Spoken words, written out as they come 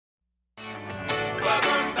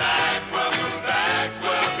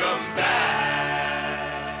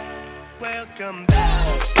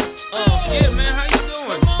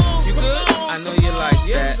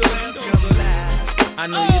I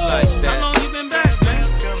know you like that. How long you been back, man?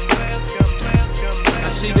 I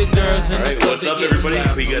see the girls in the club. What's up, everybody?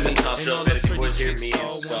 We got the Top Shelf Fantasy Boys here, me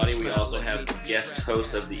and Scotty. We also have the guest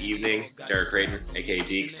host of the evening, Derek Creighton, aka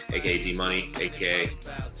Deeks, aka D Money, aka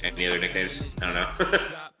any other nicknames? I don't know.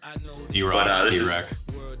 D-Rock, D-Rec.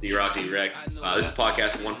 D-Rock, D-Rec. This is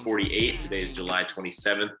podcast 148. Today is July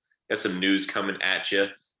 27th. Got some news coming at you.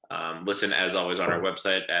 Listen, as always, on our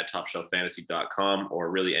website at topshelffantasy.com or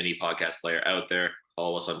really any podcast player out there.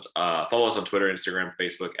 Follow us on Twitter, Instagram,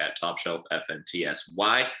 Facebook at topshelffntsy.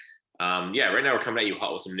 Right now we're coming at you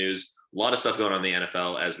hot with some news. A lot of stuff going on in the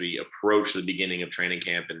NFL as we approach the beginning of training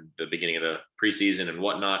camp and the beginning of the preseason and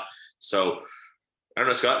whatnot. So, I don't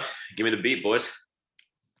know, Scott, give me the beat, boys.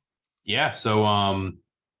 Yeah, so,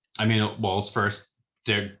 it's first,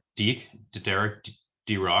 Derek,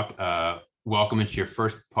 D-Rock, welcome into your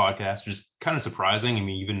first podcast, which is kind of surprising. I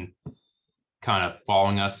mean, you've been kind of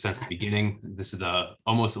following us since the beginning. This is the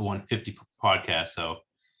almost 150 podcast, so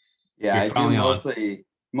yeah, I do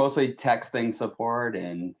mostly texting support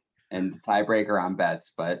and tiebreaker on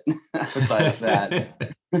bets, but besides that,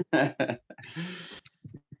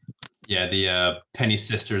 yeah, the Penny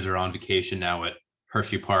sisters are on vacation now at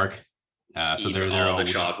Hershey Park, so they're there all the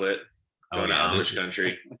chocolate going to Amish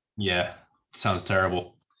country. Yeah, sounds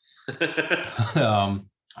terrible.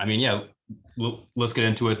 Let's get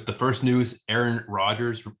into it. The first news, Aaron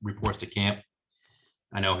Rodgers reports to camp.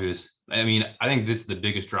 I think this is the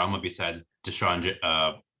biggest drama besides Deshaun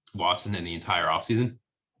Watson in the entire offseason.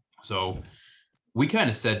 So we kind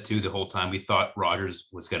of said too the whole time we thought Rodgers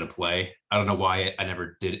was going to play. I don't know why I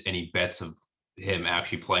never did any bets of him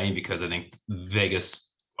actually playing, because I think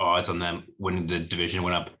Vegas odds on them winning the division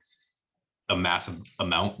went up a massive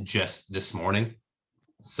amount just this morning.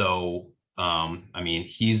 So,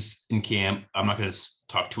 he's in camp. I'm not going to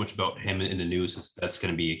talk too much about him in the news. That's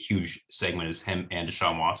going to be a huge segment, is him and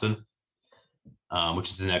Deshaun Watson, which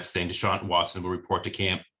is the next thing. Deshaun Watson will report to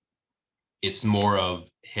camp. It's more of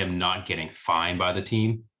him not getting fined by the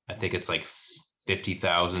team. I think it's like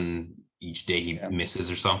 $50,000 each day he misses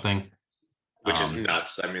or something. Which is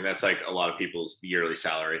nuts. I mean, that's like a lot of people's yearly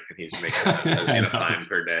salary, and he's making a fine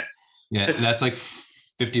per day. Yeah, and that's like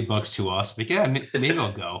 $50 to us. But yeah, maybe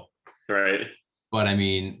I'll go. Right. But I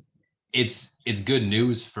mean, it's good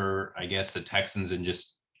news for, I guess, the Texans and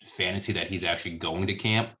just fantasy that he's actually going to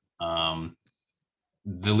camp.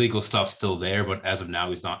 The legal stuff's still there, but as of now,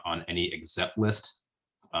 he's not on any exempt list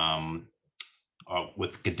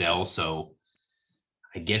with Goodell. So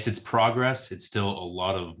I guess it's progress. It's still a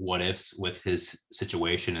lot of what ifs with his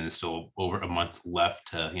situation, and it's still over a month left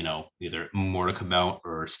to, either more to come out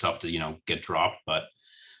or stuff to, get dropped. But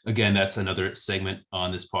again, that's another segment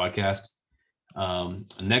on this podcast.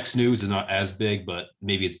 Next news is not as big, but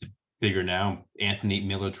maybe it's bigger now. Anthony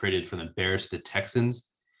Miller traded from the Bears to the Texans.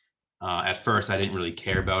 At first, I didn't really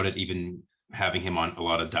care about it, even having him on a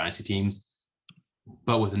lot of dynasty teams.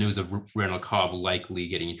 But with the news of Randall Cobb likely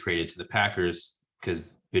getting traded to the Packers, because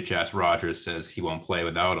bitch-ass Rodgers says he won't play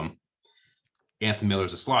without him, Anthony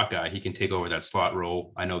Miller's a slot guy. He can take over that slot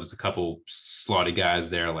role. I know there's a couple slotty guys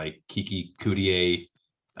there, like Kiki Coutier,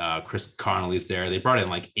 Chris Connolly's there. They brought in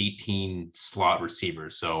like 18 slot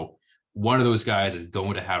receivers. So one of those guys is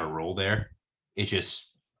going to have a role there. It's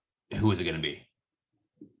just, who is it going to be?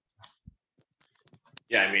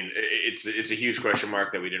 Yeah, I mean, it's a huge question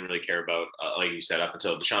mark that we didn't really care about, like you said, up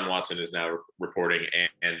until Deshaun Watson is now reporting,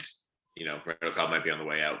 and Randall Cobb might be on the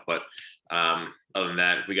way out. But other than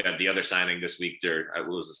that, we got the other signing this week. What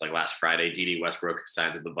was this, like last Friday? D.D. Westbrook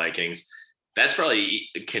signs with the Vikings. That's probably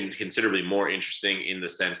considerably more interesting in the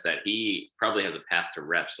sense that he probably has a path to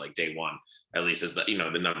reps like day one, at least as the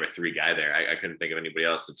number 3 guy there. I couldn't think of anybody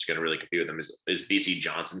else that's going to really compete with him. Is BC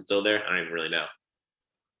Johnson still there? I don't even really know.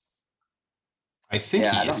 I think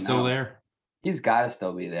he is still there. He's got to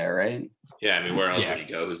still be there, right? Yeah, I mean, where else would he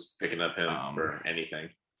go? Who's picking up him for anything?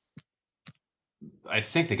 I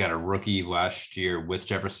think they got a rookie last year with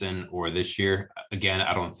Jefferson, or this year. Again,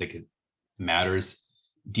 I don't think it matters.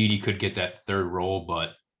 Dede could get that third role,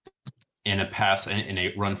 but in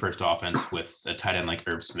a run first offense with a tight end like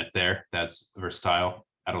Irv Smith there, that's versatile.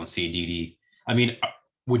 I don't see Dede. I mean,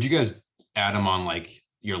 would you guys add him on like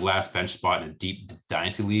your last bench spot in a deep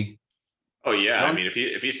dynasty league? Oh yeah, I mean,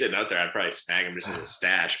 if he's sitting out there, I'd probably snag him just as a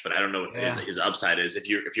stash. But I don't know what his upside is. If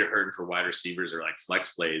you're hurting for wide receivers or like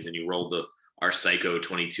flex plays, and you roll our psycho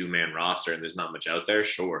 22-man roster and there's not much out there,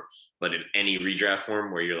 sure. But in any redraft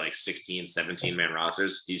form where you're like 16, 17-man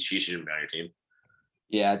rosters, he shouldn't be on your team.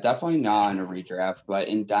 Yeah, definitely not in a redraft. But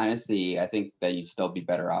in Dynasty, I think that you'd still be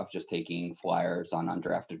better off just taking flyers on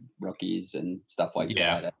undrafted rookies and stuff like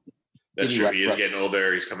that. That's true. He is getting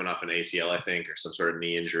older. He's coming off an ACL, I think, or some sort of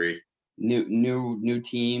knee injury. New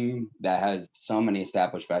team that has so many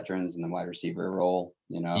established veterans in the wide receiver role.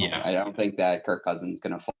 Yeah. I don't think that Kirk Cousins is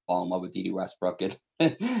going to fall in love with D.D. Westbrook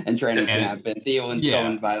and training camp, and Thielen's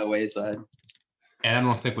going by the wayside. And I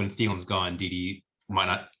don't think when Thielen's gone, D.D.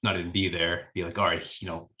 might not even be there. Be like, all right,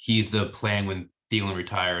 he's the plan when Thielen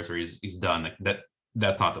retires or he's done. Like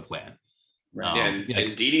that's not the plan. Right. And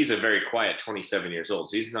D.D.'s a very quiet 27 years old,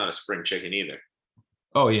 so he's not a spring chicken either.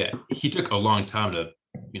 Oh yeah, he took a long time to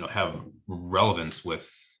have relevance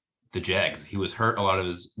with the Jags. He was hurt a lot of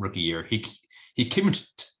his rookie year. He came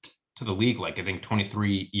to the league like I think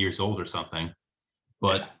 23 years old or something,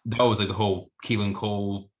 but that was like the whole Keelan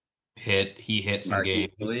Cole hit. He hit some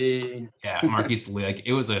game. Yeah, Marquise Lee. Like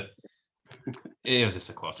it was just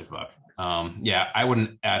a clusterfuck. I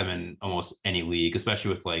wouldn't add him in almost any league,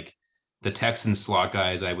 especially with like the Texans slot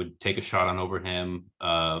guys. I would take a shot on over him.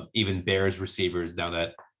 Even Bears receivers. Now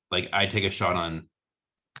that like I'd take a shot on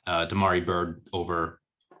Damari Bird over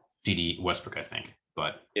D.D. Westbrook, I think.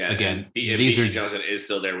 But again, BC Johnson is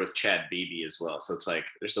still there with Chad Beebe as well. So it's like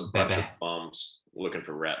there's a bunch of bums looking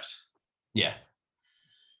for reps. Yeah.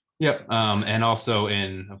 Yep. And also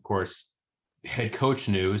in, of course, head coach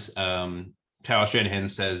news, Kyle Shanahan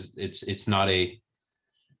says it's not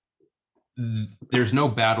there's no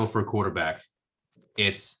battle for quarterback.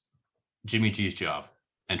 It's Jimmy G's job,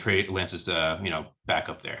 and Trey Lance's back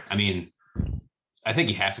up there. I mean, I think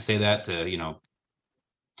he has to say that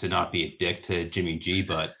to not be a dick to Jimmy G,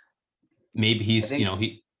 but maybe he's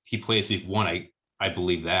he plays week 1. I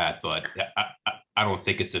believe that, but I don't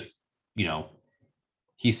think it's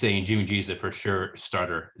he's saying Jimmy G is a for sure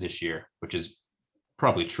starter this year, which is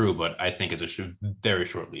probably true, but I think it's a very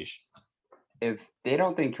short leash. If they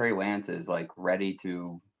don't think Trey Lance is like ready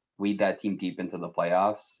to lead that team deep into the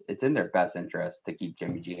playoffs, it's in their best interest to keep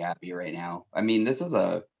Jimmy G happy right now. I mean, this is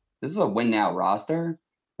a win now roster.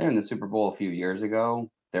 They're in the Super Bowl a few years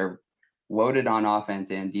ago. They're loaded on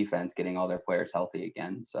offense and defense, getting all their players healthy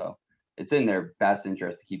again. So it's in their best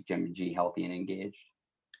interest to keep Jimmy G healthy and engaged.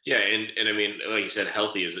 Yeah, and I mean, like you said,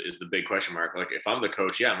 healthy is the big question mark. Like if I'm the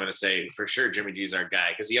coach, I'm going to say for sure Jimmy G's our guy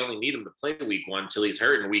because you only need him to play week 1 till he's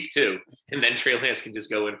hurt in week 2, and then Trey Lance can just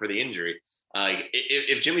go in for the injury.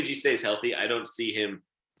 If Jimmy G stays healthy, I don't see him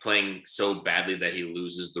playing so badly that he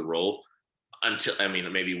loses the role until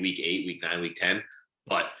maybe week 8, week 9, week 10.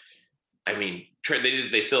 But I mean,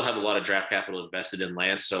 they still have a lot of draft capital invested in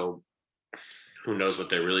Lance, so who knows what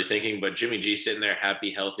they're really thinking. But Jimmy G sitting there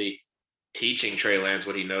happy, healthy, teaching Trey Lance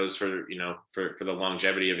what he knows for the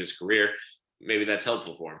longevity of his career, maybe that's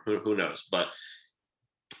helpful for him. Who knows? But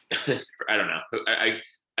I don't know.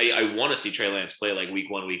 I want to see Trey Lance play like week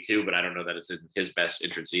 1, week 2, but I don't know that it's in his best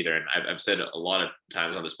interest either. And I've said a lot of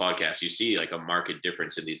times on this podcast, you see like a marked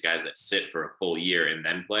difference in these guys that sit for a full year and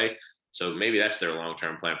then play. So maybe that's their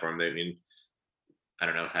long-term plan for him. I mean, I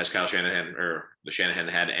don't know. Has Kyle Shanahan or the Shanahan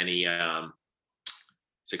had any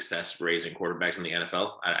success raising quarterbacks in the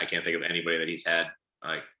NFL? I can't think of anybody that he's had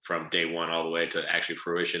like from day 1 all the way to actually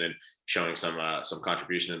fruition and showing some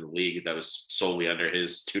contribution in the league that was solely under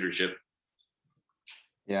his tutorship.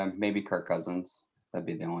 Yeah, maybe Kirk Cousins. That'd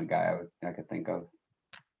be the only guy I could think of.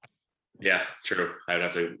 Yeah, true. I would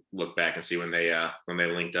have to look back and see when they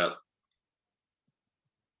linked up.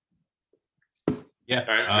 Yeah.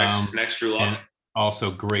 All right. Next, Drew Lock.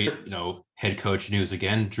 Also great, head coach news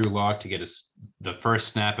again. Drew Lock to get the first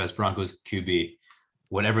snap as Broncos QB,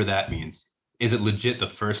 whatever that means. Is it legit the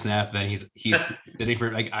first snap? Then he's sitting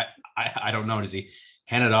for like I don't know. Does he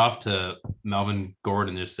hand it off to Melvin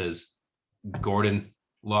Gordon? Just says, "Gordon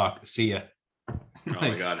Lock, see ya." Oh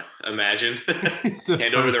my God! Imagine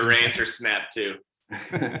hand over the reins or snap too.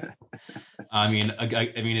 I mean,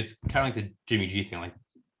 it's kind of like the Jimmy G thing. Like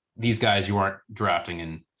these guys, you aren't drafting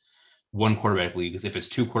in one quarterback leagues. If it's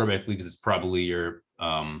 2 quarterback leagues, it's probably your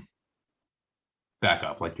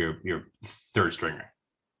backup, like your third stringer.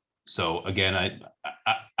 So again,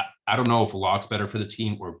 I don't know if Lock's better for the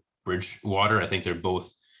team or Bridgewater. I think they're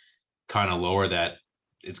both kind of lower, that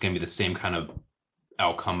it's going to be the same kind of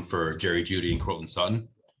outcome for Jerry Jeudy and Courtland Sutton,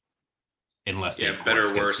 unless they better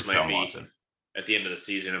or worse might be Watson. At the end of the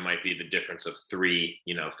season, it might be the difference of 3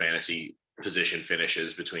 fantasy position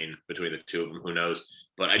finishes between the 2 of them. Who knows?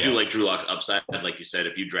 But I do like Drew Lock's upside. Like you said,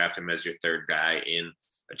 if you draft him as your third guy in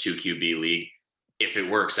a 2 QB league, if it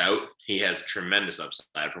works out, he has tremendous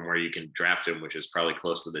upside from where you can draft him, which is probably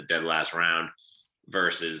close to the dead last round,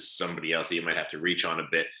 versus somebody else that you might have to reach on a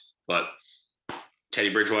bit. But Teddy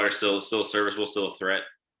Bridgewater still serviceable, still a threat.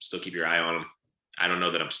 Still keep your eye on him. I don't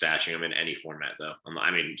know that I'm stashing him in any format though.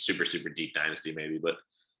 I mean, super deep dynasty maybe, but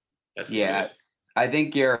that's I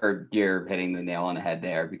think you're hitting the nail on the head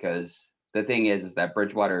there, because the thing is that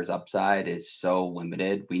Bridgewater's upside is so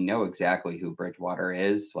limited. We know exactly who Bridgewater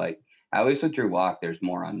is. Like, at least with Drew Lock, there's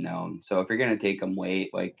more unknown. So if you're gonna take him late,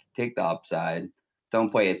 like, take the upside. Don't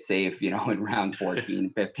play it safe, in round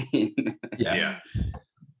 14, 15. Yeah.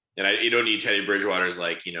 And you don't need Teddy Bridgewater's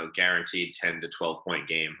guaranteed 10 to 12 point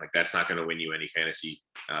game. Like, that's not going to win you any fantasy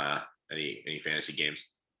fantasy games.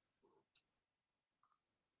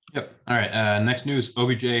 Yep. All right. Next news: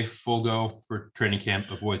 OBJ full go for training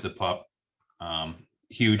camp. Avoids the pup.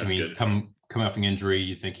 Huge. That's I mean, good. coming off an injury,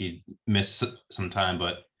 you think he'd miss some time,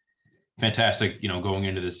 but fantastic. Going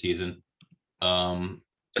into the season.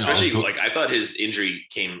 Especially I thought his injury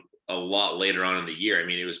came a lot later on in the year. I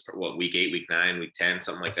mean, it was week 8, week 9, week 10,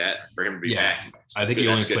 something like that for him to be back. I think he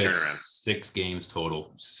only played turnaround. 6 games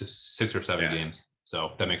total, 6 or 7 games.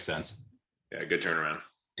 So that makes sense. Yeah, good turnaround.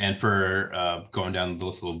 And for going down the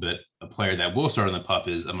list a little bit, a player that will start on the pup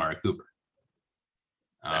is Amari Cooper.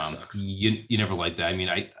 That sucks. You never like that. I mean,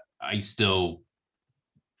 I still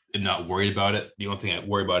am not worried about it. The only thing I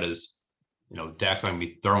worry about is, Dak's not going to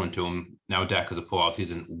be throwing to him. Now Dak has a full off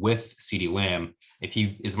season with CeeDee Lamb. If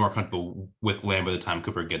he is more comfortable with Lamb by the time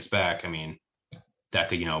Cooper gets back, I mean, Dak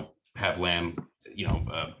could, have Lamb,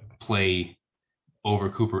 play over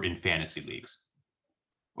Cooper in fantasy leagues,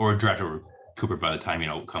 or draft over Cooper by the time,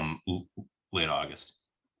 come late August.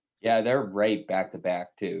 Yeah, they're right back to back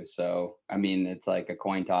too. So, I mean, it's like a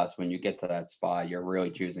coin toss when you get to that spot. You're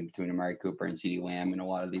really choosing between Amari Cooper and CeeDee Lamb in a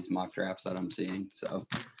lot of these mock drafts that I'm seeing. So,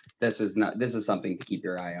 this is something to keep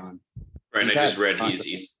your eye on. Right. I just read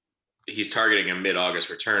he's targeting a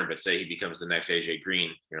mid-August return, but say he becomes the next AJ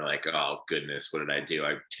Green, you're like, oh goodness, what did I do?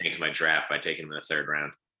 I tanked my draft by taking him in the 3rd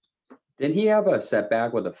round. Didn't he have a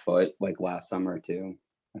setback with a foot like last summer too?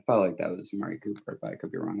 I felt like that was Amari Cooper, but I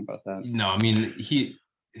could be wrong about that. No, I mean,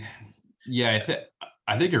 I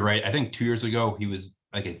think you're right. I think 2 years ago he was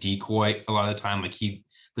like a decoy a lot of the time. Like, he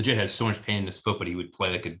legit had so much pain in his foot, but he would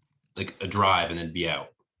play like a drive and then be out.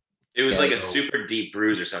 It was a super deep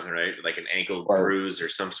bruise or something, right? Like an ankle bruise or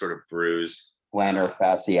some sort of bruise. Plantar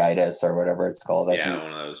fasciitis or whatever it's called. One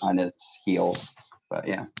of those. On his heels. But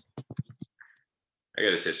yeah. I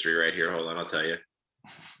got his history right here. Hold on, I'll tell you.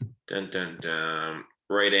 Dun, dun, dun.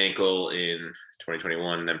 Right ankle in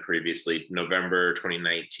 2021, then previously November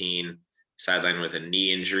 2019, sidelined with a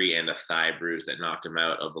knee injury and a thigh bruise that knocked him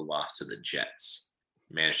out of the loss to the Jets.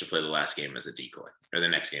 Managed to play the last game as a decoy, or the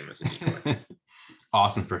next game as a decoy.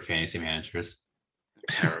 Awesome for fantasy managers.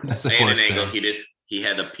 Terrible. And an ankle he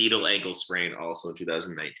had a pedal ankle sprain also in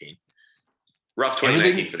 2019. Rough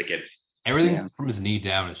 2019 for the kid. Everything from his knee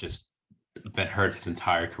down has just been hurt his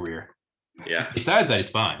entire career. Yeah. Besides that, he's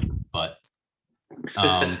fine. But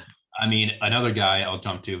I mean, another guy I'll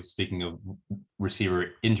jump to, speaking of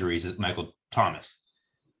receiver injuries, is Michael Thomas.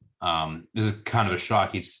 This is kind of a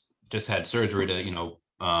shock. He's just had surgery to,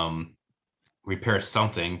 repair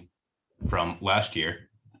something from last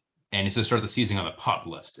year, and he's going to start the season on the PUP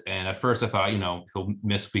list. And at first I thought, he'll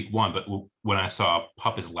miss week 1, but when I saw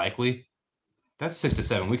PUP is likely, that's 6 to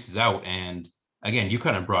 7 weeks he's out. And again, you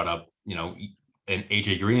kind of brought up, an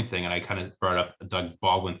AJ Green thing, and I kind of brought up a Doug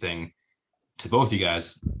Baldwin thing to both you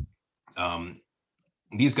guys.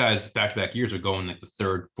 These guys back-to-back years are going like the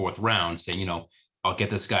 3rd, 4th round, saying, I'll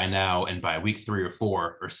get this guy now, and by week 3 or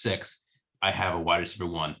 4 or 6, I have a wide receiver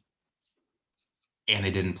 1. And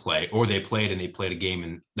they didn't play, or they played and they played a game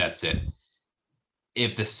and that's it.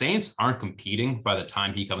 If the Saints aren't competing by the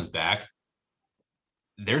time he comes back,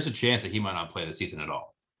 there's a chance that he might not play the season at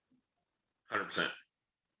all. 100%.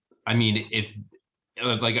 I mean,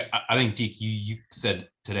 I think Deke, you said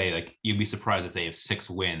today, like, you'd be surprised if they have 6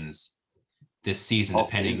 wins this season,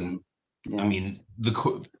 depending. Yeah. I mean,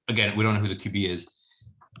 again, we don't know who the QB is.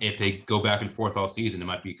 If they go back and forth all season, it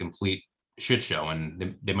might be a complete shit show,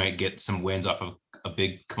 and they might get some wins off of a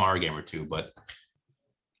big Kamara game or 2, but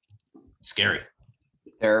it's scary.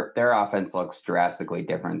 Their offense looks drastically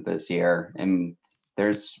different this year, and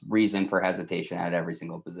there's reason for hesitation at every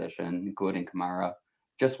single position, including Kamara,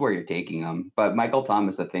 just where you're taking them. But Michael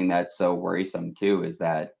Thomas, the thing that's so worrisome too is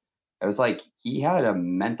that it was like he had a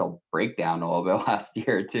mental breakdown a little bit last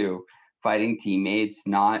year too, fighting teammates,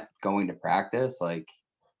 not going to practice. Like,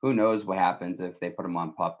 who knows what happens if they put him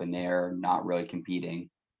on PUP and they're not really competing.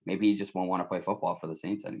 Maybe he just won't want to play football for the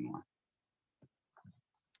Saints anymore.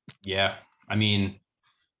 Yeah. I mean,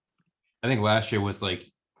 I think last year was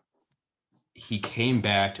like, he came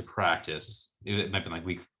back to practice. It might have been like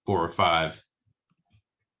week 4 or 5.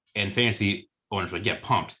 And fantasy owners would get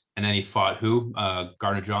pumped. And then he fought who?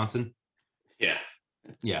 Gardner Johnson? Yeah.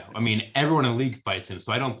 Yeah. I mean, everyone in the league fights him.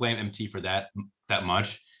 So I don't blame MT for that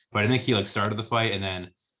much. but I think he like started the fight and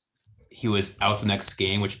then he was out the next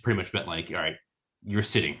game, which pretty much meant like, all right, you're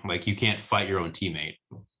sitting, like you can't fight your own teammate.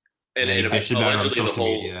 And he bitched about it on allegedly social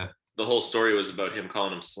media. the whole story was about him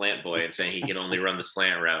calling him slant boy and saying he can only run the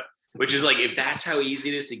slant route, which is like, if that's how easy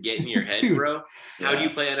it is to get in your head, Dude. bro, how do you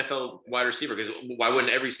play NFL wide receiver? Because why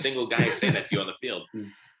wouldn't every single guy say that to you on the field?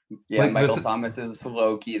 Yeah, Like, Michael Thomas is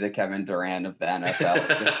low key the Kevin Durant of the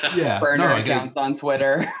NFL. Yeah, Burner no, I get it. accounts on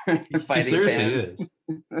Twitter. He fighting seriously fans.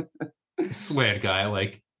 is. Slant guy,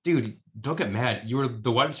 like, dude, don't get mad. You were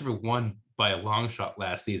the wide receiver 1 by a long shot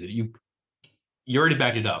last season. You already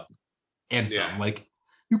backed it up. And some, Yeah. like,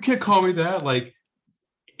 you can't call me that. Like,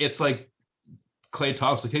 it's like Klay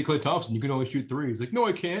Thompson. Like, hey, Klay Thompson, you can only shoot threes. Like, no,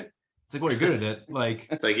 I can't. It's like, well, you're good at it. Like,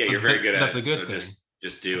 It's like, yeah, you're very good at that's it. a good So thing.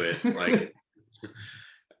 just do it. Like,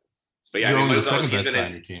 but yeah, You're I mean, only the Michael Thomas, second best guy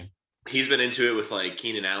on your team. he's been into it with like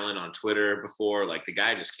Keenan Allen on Twitter before. Like, the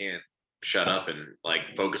guy just can't shut up and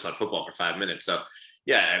like focus on football for 5 minutes. So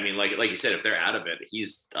yeah, I mean, like you said, if they're out of it,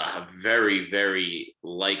 he's a very, very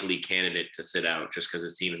likely candidate to sit out just because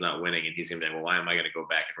his team is not winning, and he's gonna be like, well, why am I gonna go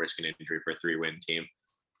back and risk an injury for a 3-win team?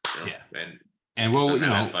 You know? Yeah. And we'll,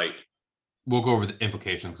 somehow fight. we'll go over the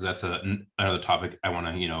implications because that's another topic I want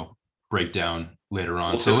to, break down later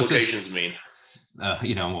on. What's So implications mean?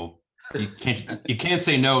 you can't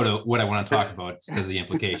say no to what I want to talk about because of the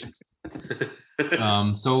implications.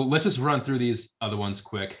 So let's just run through these other ones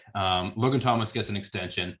quick. Logan Thomas gets an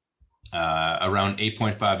extension, around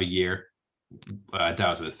 8.5 a year. That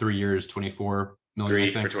was with 3 years, 24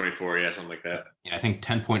 million. 3 for 24, yeah, something like that. Yeah, I think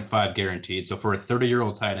 10.5 guaranteed. So for a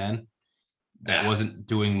 30-year-old tight end that wasn't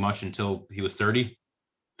doing much until he was 30,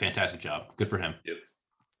 fantastic job. Good for him. Yep.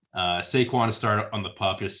 Saquon to start on the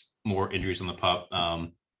pup, just more injuries on the pup.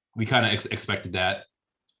 We kind of expected that.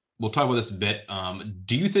 We'll talk about this a bit.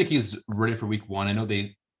 Do you think he's ready for week 1? I know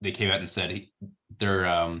they came out and said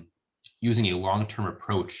they're using a long-term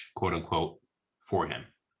approach, quote unquote, for him.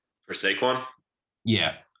 For Saquon?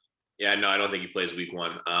 Yeah. Yeah, no, I don't think he plays week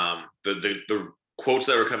 1. The quotes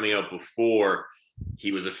that were coming out before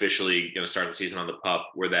he was officially going to start the season on the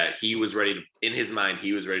pup were that he was ready to, in his mind,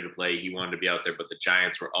 he was ready to play. He wanted to be out there, but the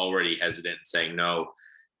Giants were already hesitant and saying no.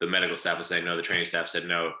 The medical staff was saying no. The training staff said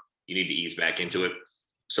no. You need to ease back into it.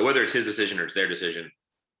 So whether it's his decision or it's their decision,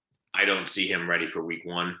 I don't see him ready for week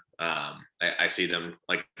 1. I see them,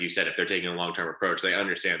 like you said, if they're taking a long-term approach, they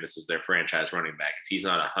understand this is their franchise running back. If he's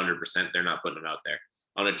not 100%, they're not putting him out there.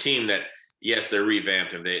 On a team that, yes, they're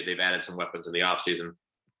revamped and they've added some weapons in the offseason,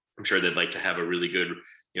 I'm sure they'd like to have a really good,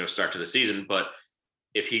 start to the season. But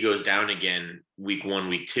if he goes down again week 1,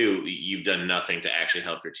 week 2, you've done nothing to actually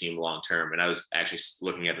help your team long-term. And I was actually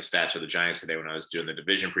looking at the stats for the Giants today when I was doing the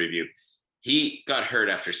division preview. He got hurt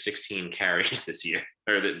after 16 carries this year,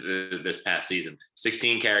 or this past season.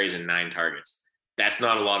 16 carries and 9 targets. That's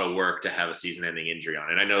not a lot of work to have a season-ending injury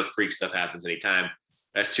on. And I know freak stuff happens anytime.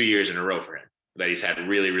 That's 2 years in a row for him that he's had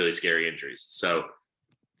really, really scary injuries. So,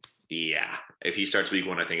 yeah, if he starts week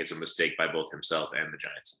 1, I think it's a mistake by both himself and the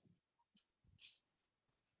Giants.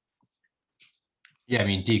 Yeah, I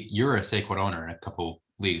mean, Deke, you're a Saquon owner in a couple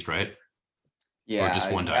leagues, right? Yeah, or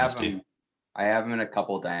just one dynasty? I have him in a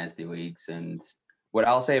couple dynasty leagues, and what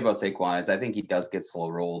I'll say about Saquon is I think he does get slow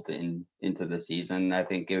rolled into the season. I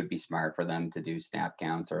think it would be smart for them to do snap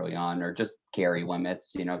counts early on, or just carry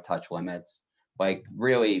limits, touch limits, like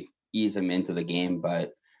really ease him into the game.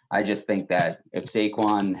 But I just think that if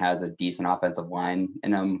Saquon has a decent offensive line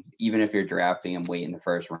in him, even if you're drafting him late in the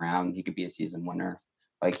first round, he could be a season winner.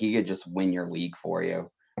 Like, he could just win your league for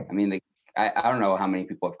you. I mean, I don't know how many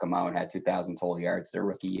people have come out and had 2,000 total yards their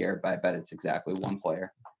rookie year, but I bet it's exactly one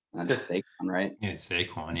player. And that's Saquon, right? Yeah, it's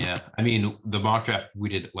Saquon, yeah. I mean, the mock draft we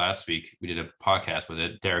did last week, we did a podcast with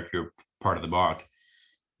it. Derek, you're part of the mock.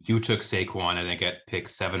 You took Saquon, I think, at pick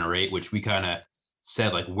 7 or 8, which we kind of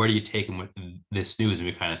said, like, where do you take him with this news? And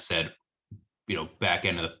we kind of said, back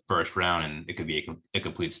end of the first round, and it could be a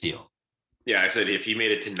complete steal. Yeah, I said if he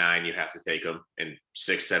made it to 9, you have to take him. And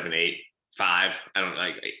 6, 7, 8, 5, I don't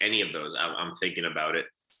like any of those. I'm thinking about it.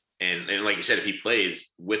 And like you said, if he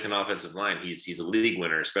plays with an offensive line, he's a league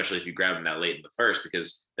winner, especially if you grab him that late in the first,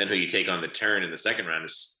 because then who you take on the turn in the second round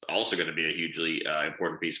is also going to be a hugely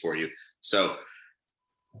important piece for you. So,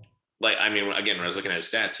 again, when I was looking at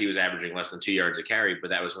his stats, he was averaging less than 2 yards a carry, but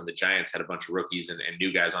that was when the Giants had a bunch of rookies and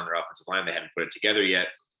new guys on their offensive line. They hadn't put it together yet.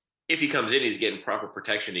 If he comes in, he's getting proper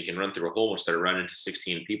protection. He can run through a hole instead of running into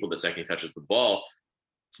 16 people the second he touches the ball.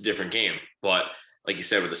 It's a different game. But like you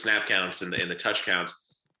said, with the snap counts and the touch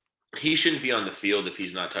counts, he shouldn't be on the field if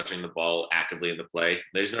he's not touching the ball actively in the play.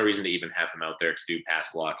 There's no reason to even have him out there to do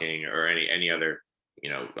pass blocking or any other,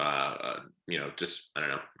 just, I don't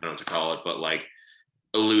know what to call it, but like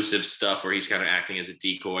elusive stuff where he's kind of acting as a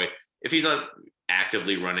decoy. If he's not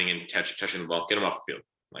actively running and touching the ball, get him off the field.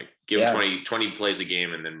 Like give him 20 plays a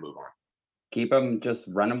game and then move on. Keep him, just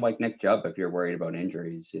run him like Nick Chubb if you're worried about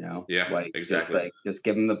injuries, Yeah, like exactly. Just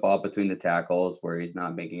give him the ball between the tackles where he's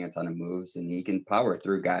not making a ton of moves and he can power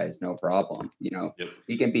through guys, no problem. Yep.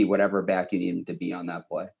 He can be whatever back you need him to be on that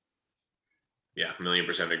play. Yeah,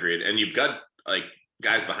 1,000,000% agreed. And you've got like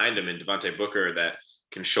guys behind him in Devontae Booker that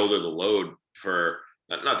can shoulder the load for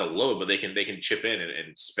not the load, but they can chip in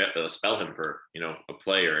and spell him for a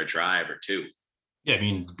play or a drive or two. Yeah, I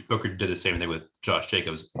mean, Booker did the same thing with Josh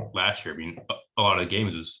Jacobs last year. I mean, a lot of the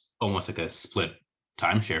games was almost like a split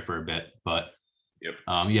timeshare for a bit, but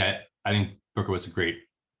yeah, I think Booker was a great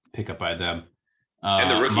pickup by them.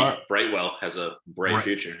 And the rookie Brightwell has a bright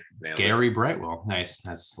future. Gary Brightwell, nice,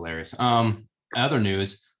 that's hilarious. Other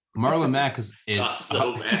news: Marlon Mack is not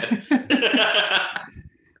so mad.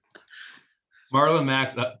 Marlon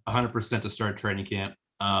Mack's 100% to start training camp.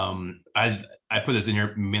 I put this in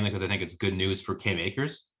here mainly because I think it's good news for Cam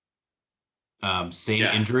Akers. Same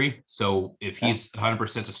injury. So if he's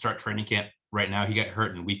 100% to start training camp right now, he got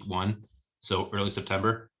hurt in week 1. So early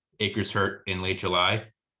September, Akers hurt in late July.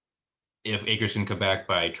 If Akers can come back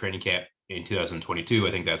by training camp in 2022,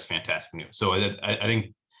 I think that's fantastic news. So I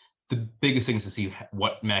think the biggest thing is to see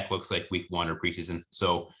what Mack looks like week 1 or preseason.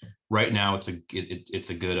 So right now it's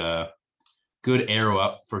a good arrow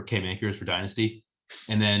up for Cam Akers for Dynasty.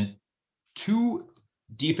 And then 2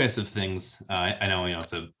 defensive things. I know,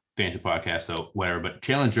 it's a fancy podcast, so whatever, but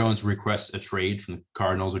Chandler Jones requests a trade from the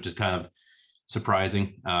Cardinals, which is kind of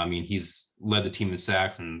surprising. I mean, he's led the team in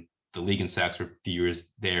sacks and the league in sacks for a few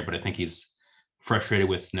years there, but I think he's frustrated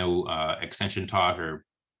with no extension talk or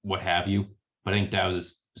what have you. But I think Dowd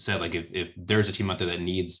has said, like, if there's a team out there that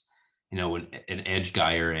needs, an edge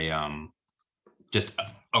guy or just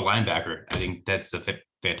a linebacker, I think that's a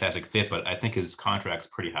fantastic fit, but I think his contract's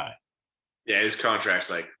pretty high. Yeah, his contract's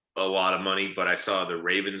like a lot of money, but I saw the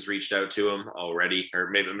Ravens reached out to him already, or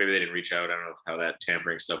maybe they didn't reach out. I don't know how that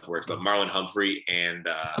tampering stuff works, but Marlon Humphrey and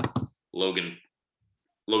Logan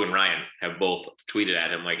Ryan have both tweeted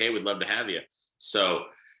at him like, "Hey, we'd love to have you." So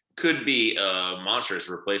could be a monstrous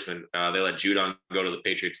replacement. They let Judon go to the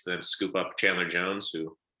Patriots, then scoop up Chandler Jones,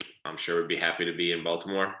 who I'm sure would be happy to be in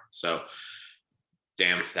Baltimore. So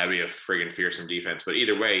damn, that'd be a friggin' fearsome defense. But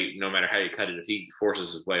either way, no matter how you cut it, if he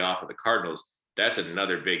forces his way off of the Cardinals, that's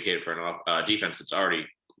another big hit for an defense that's already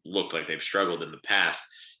looked like they've struggled in the past.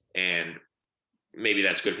 And maybe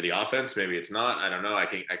that's good for the offense. Maybe it's not. I don't know. I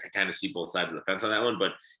can kind of see both sides of the fence on that one.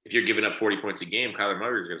 But if you're giving up 40 points a game, Kyler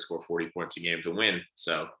Murray is going to score 40 points a game to win.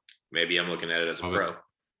 So maybe I'm looking at it as a pro.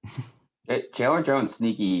 Chandler Jones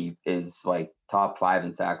sneaky is like top 5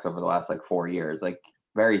 in sacks over the last 4 years. Like,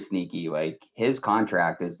 very sneaky. Like, his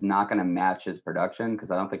contract is not going to match his production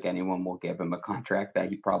because I don't think anyone will give him a contract that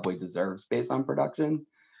he probably deserves based on production.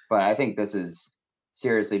 But I think this is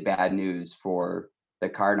seriously bad news for the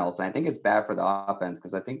Cardinals. And I think it's bad for the offense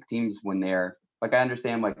because I think teams, when they're I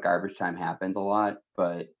understand garbage time happens a lot,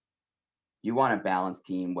 but you want a balanced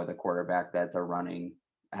team with a quarterback that's a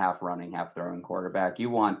half throwing quarterback. You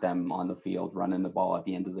want them on the field running the ball at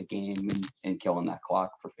the end of the game and killing that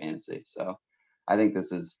clock for fantasy. So I think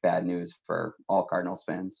this is bad news for all Cardinals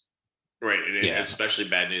fans. Right. And especially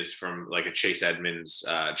bad news from a Chase Edmonds,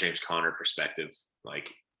 James Conner perspective. Like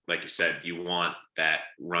you said, you want that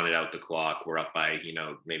run it out the clock. We're up by,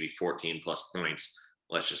 maybe 14 plus points.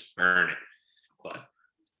 Let's just burn it. But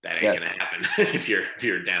that ain't going to happen if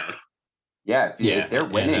you're down. Yeah. If they're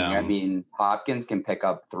winning, I mean, Hopkins can pick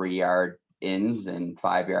up 3-yard ins and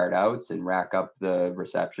 5-yard outs and rack up the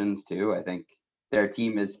receptions too. I think their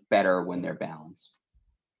team is better when they're balanced.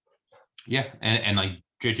 Yeah, and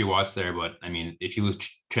JJ Watt's there, but I mean, if you lose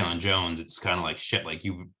Chandler Jones, it's kind of like shit. Like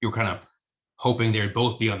you're kind of hoping they'd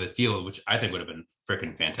both be on the field, which I think would have been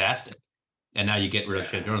freaking fantastic. And now you get rid of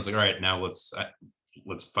Chandler Jones. Like, all right, now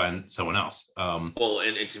let's find someone else. Well,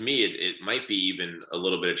 and to me, it might be even a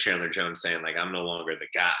little bit of Chandler Jones saying I'm no longer the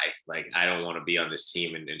guy. I don't want to be on this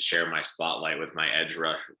team and share my spotlight with my edge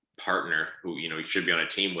rush partner who, he should be on a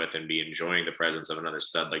team with and be enjoying the presence of another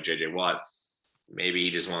stud like JJ Watt. Maybe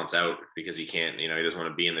he just wants out because he can't, he doesn't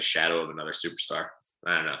want to be in the shadow of another superstar.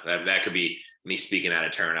 I don't know. That could be me speaking out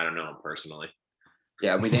of turn. I don't know him personally.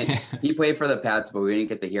 Yeah, we didn't. He played for the Pats, but we didn't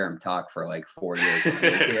get to hear him talk for 4 years.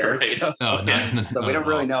 Right. So we don't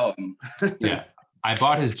really know him. Yeah, I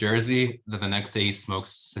bought his jersey. Then the next day he smoked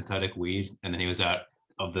synthetic weed, and then he was out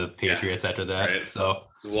of the Patriots after that. Right. So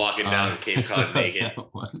walking down Cape Cod naked.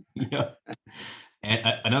 Yeah.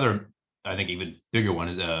 And another, I think, even bigger one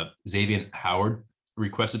is Xavier Howard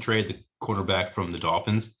requested trade, the quarterback from the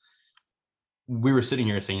Dolphins. we were sitting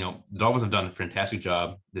here saying, the Dolphins have done a fantastic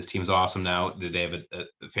job. This team's awesome now. They have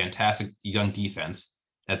a fantastic young defense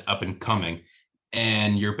that's up and coming,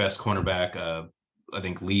 and your best cornerback, I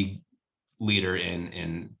think league leader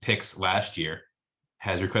in picks last year,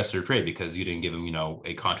 has requested a trade because you didn't give him,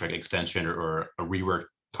 a contract extension or a reworked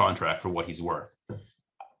contract for what he's worth.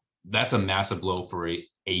 That's a massive blow for a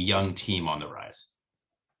young team on the rise.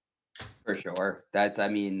 For sure.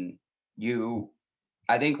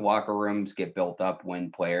 I think locker rooms get built up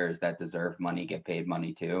when players that deserve money get paid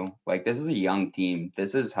money too. Like, this is a young team.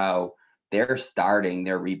 This is how they're starting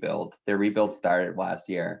their rebuild. Their rebuild started last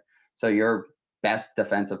year. So your best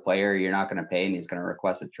defensive player, you're not going to pay, and he's going to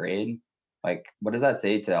request a trade. Like, what does that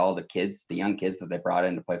say to all the kids, the young kids that they brought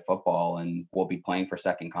in to play football and will be playing for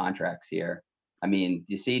second contracts here? I mean,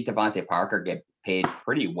 you see Devontae Parker get paid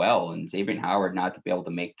pretty well, and Xavier Howard not to be able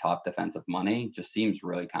to make top defensive money just seems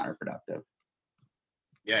really counterproductive.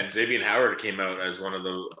 Yeah, and Xavier Howard came out as one of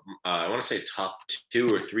the, I want to say top 2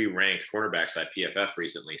 or 3 ranked cornerbacks by PFF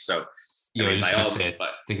recently. So, Yeah, I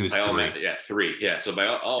think it was 3. Yeah, 3. Yeah, so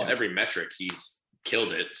by every metric, he's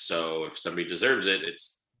killed it. So if somebody deserves it,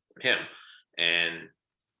 it's him. And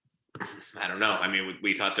I don't know. I mean,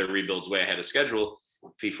 we thought their rebuild's way ahead of schedule.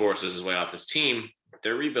 If he forces his way off this team,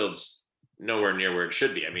 their rebuild's nowhere near where it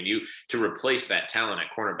should be. I mean, to replace that talent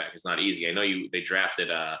at cornerback is not easy. I know they drafted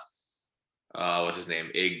what's his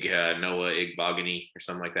name? Noah Igbogany or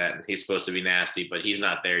something like that. And he's supposed to be nasty, but he's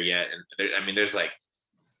not there yet. And there's like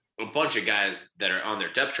a bunch of guys that are on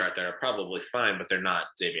their depth chart that are probably fine, but they're not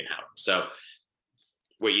Xavier Howard. So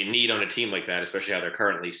what you need on a team like that, especially how they're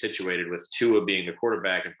currently situated with Tua being the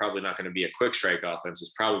quarterback and probably not going to be a quick strike offense,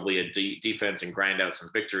 is probably a defense and grind out some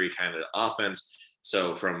victory kind of offense.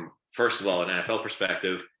 So from, first of all, an NFL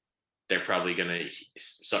perspective, they're probably going to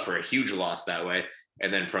suffer a huge loss that way.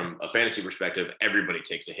 And then from a fantasy perspective, everybody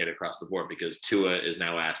takes a hit across the board because Tua is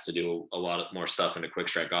now asked to do a lot more stuff in a quick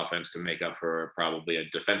strike offense to make up for probably a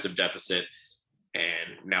defensive deficit.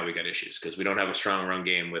 And now we got issues because we don't have a strong run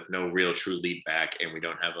game with no real true lead back, and we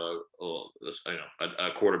don't have a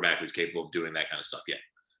quarterback who's capable of doing that kind of stuff yet.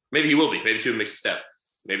 Maybe he will be. Maybe Tua makes a step.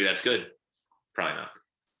 Maybe that's good. Probably not.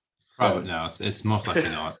 Probably no. It's most likely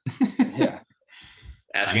not. Yeah.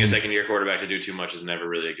 Asking a second-year quarterback to do too much is never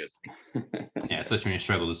really a good thing. Yeah, especially when you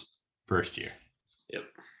struggle this first year. Yep.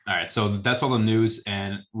 All right, so that's all the news,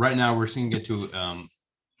 and right now we're going to get to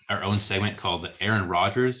our own segment called the Aaron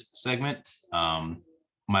Rodgers segment.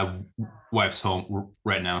 My wife's home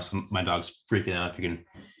right now, so my dog's freaking out if you can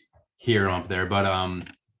hear him up there. But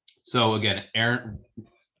so again, Aaron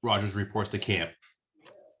Rodgers reports to camp.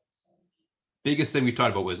 Biggest thing we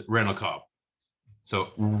talked about was Randall Cobb. So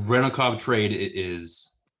Randall Cobb trade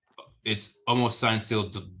it's almost signed,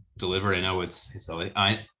 sealed, delivered. I know it's silly.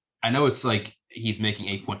 I know it's like he's making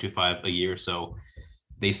 8.25 a year. So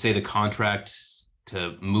they say the contract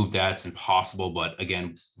to move that's impossible. But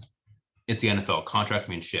again, it's the NFL. Contract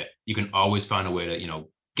means shit. You can always find a way to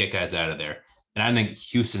get guys out of there. And I think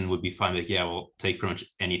Houston would be fine. Like, yeah, we'll take pretty much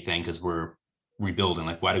anything because we're rebuilding.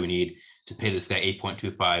 Like, why do we need to pay this guy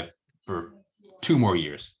 8.25 for 2 more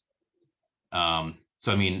years?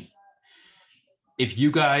 So I mean, if you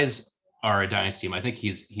guys are a dynasty team, I think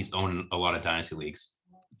he's owned a lot of dynasty leagues.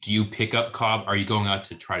 Do you pick up Cobb? Are you going out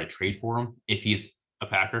to try to trade for him if he's a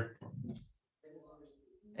Packer?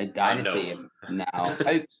 A dynasty, no.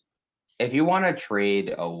 If you want to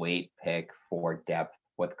trade a late pick for depth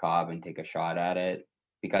with Cobb and take a shot at it,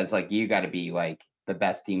 because like you got to be like the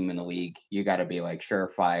best team in the league, you got to be like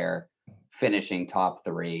surefire, finishing top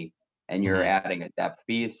 3, and you're adding a depth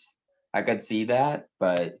piece. I could see that,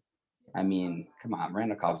 but I mean, come on,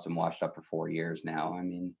 Randall Cobb's been washed up for 4 years now. I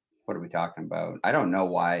mean, what are we talking about? I don't know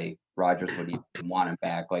why Rodgers would even want him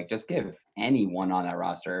back. Like, just give anyone on that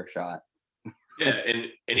roster a shot. Yeah,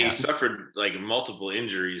 and he suffered like multiple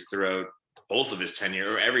injuries throughout both of his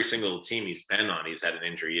tenure. Every single team he's been on, he's had an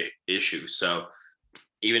injury issue. So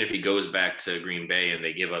even if he goes back to Green Bay and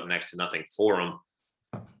they give up next to nothing for him,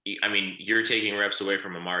 I mean, you're taking reps away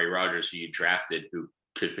from Amari Rodgers, who you drafted, who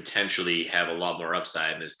could potentially have a lot more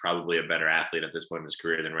upside and is probably a better athlete at this point in his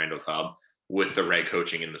career than Randall Cobb with the right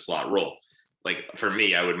coaching in the slot role. Like, for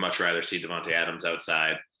me, I would much rather see Devontae Adams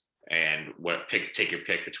outside and take your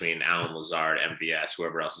pick between Allen Lazard, MVS,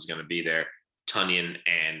 whoever else is going to be there, Tunyon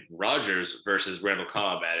and Rodgers versus Randall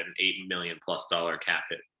Cobb at an $8 million+ cap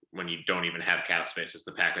hit when you don't even have cap space as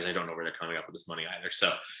the Packers. I don't know where they're coming up with this money either.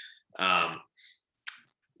 So,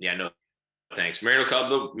 no thanks. Randall Cobb,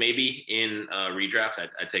 though, maybe in redraft,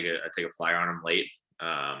 I'd take a flyer on him late.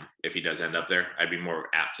 If he does end up there, I'd be more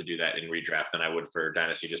apt to do that in redraft than I would for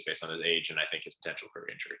dynasty, just based on his age and I think his potential for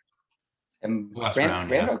injury. And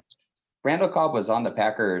Randall Cobb was on the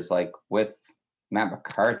Packers like with Matt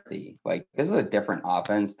McCarthy. Like this is a different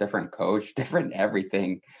offense, different coach, different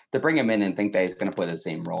everything. To bring him in and think that he's going to play the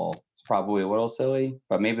same role, it's probably a little silly.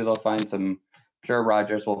 But maybe they'll find some. Sure,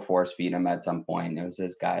 Rodgers will force feed him at some point. It was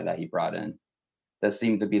his guy that he brought in. This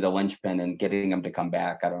seemed to be the linchpin in getting him to come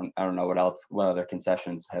back. I don't know what other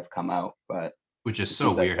concessions have come out, but which is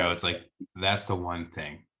so weird how it's like that's the one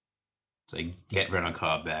thing. It's like get Randall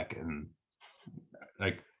Cobb back and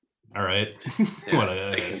like, all right, Yeah, what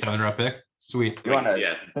a 7th-round pick, sweet.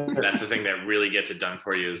 Yeah, that's the thing that really gets it done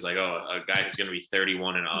for you is like, oh, a guy who's going to be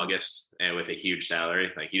 31 in August and with a huge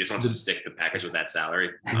salary, like he just wants to stick the Packers with that salary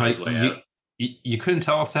on his way out. You couldn't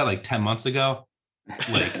tell us that like 10 months ago.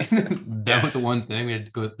 Like that was the one thing we had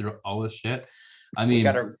to go through all this shit. I mean,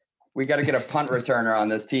 we gotta get a punt returner on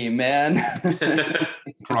this team, man.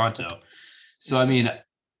 Pronto. So I mean,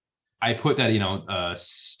 I put that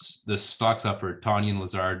the stocks up for Tonyan,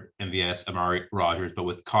 Lazard, MVS, Amari, Rodgers, but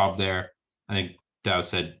with Cobb there, I think Dow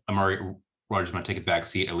said Amari Rodgers might take a back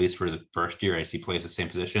seat at least for the first year as he plays the same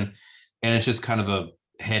position, and it's just kind of a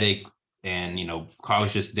headache. And Cobb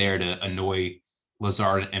was just there to annoy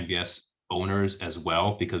Lazard and MVS owners as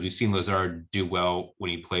well, because we've seen Lazard do well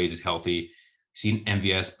when he plays, he's healthy. We've seen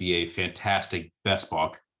MVS be a fantastic best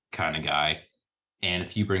ball kind of guy. And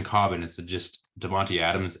if you bring Cobb in, it's just Devontae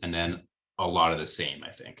Adams and then a lot of the same,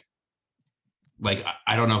 I think. Like,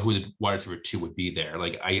 I don't know who the wide receiver 2 would be there.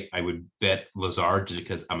 Like, I would bet Lazard just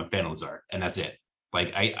because I'm a fan of Lazard, and that's it.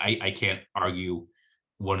 Like, I can't argue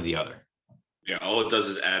one or the other. Yeah, all it does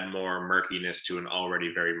is add more murkiness to an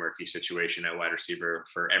already very murky situation at wide receiver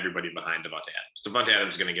for everybody behind Devontae Adams. Devontae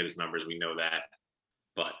Adams is going to get his numbers. We know that.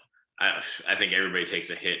 But I think everybody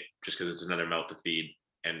takes a hit just because it's another mouth to feed.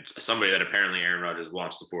 And somebody that apparently Aaron Rodgers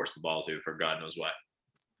wants to force the ball to for God knows what.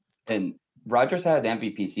 And Rodgers had an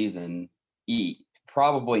MVP season. He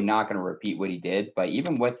probably not going to repeat what he did. But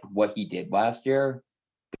even with what he did last year,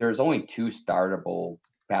 there's only 2 startable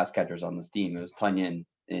pass catchers on this team. It was Tonyan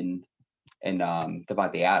and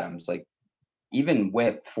Devontae Adams. Like, even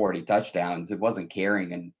with 40 touchdowns, it wasn't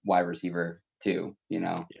carrying a wide receiver 2,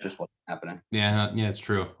 just wasn't happening. Yeah, it's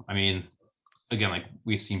true. I mean, again, like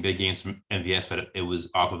we've seen big games from MVS, but it was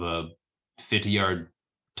off of a 50-yard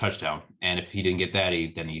touchdown. And if he didn't get that,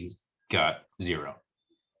 then he's got 0.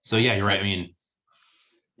 So yeah, you're right. I mean,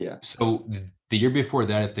 yeah. So the year before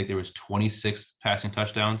that, I think there was 26 passing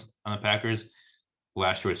touchdowns on the Packers.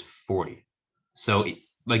 Last year was 40. So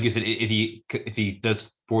like you said, if he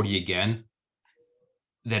does 40 again,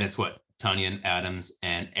 then it's what, Tonyan, Adams,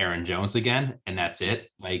 and Aaron Jones again, and that's it.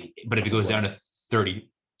 Like, but if it goes down to 30,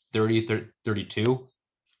 32,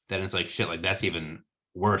 then it's like shit. Like that's even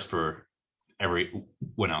worse for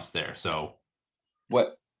everyone else there. So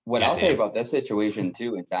what I'll say about this situation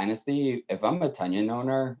too in Dynasty, if I'm a Tonyan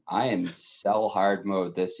owner, I am sell hard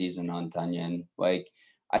mode this season on Tonyan. Like,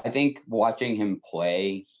 I think watching him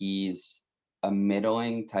play, he's a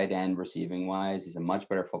middling tight end receiving wise. He's a much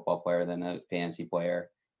better football player than a fantasy player.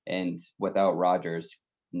 And without Rodgers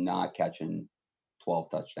not catching 12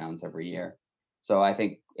 touchdowns every year. So I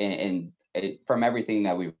think from everything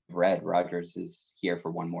that we've read, Rodgers is here for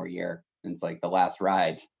one more year. And it's like the last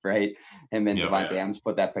ride, right? Him and Devontae Adams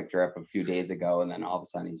put that picture up a few days ago, and then all of a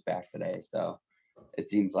sudden he's back today. So it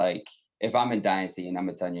seems like if I'm in Dynasty and I'm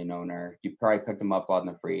a Tonyan owner, you probably picked him up on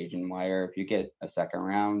the free agent wire. If you get a second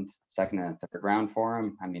and a third round for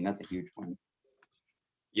him, I mean, that's a huge win.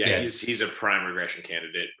 Yeah, he's a prime regression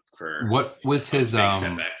candidate for. What was his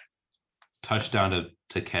touchdown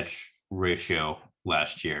to catch ratio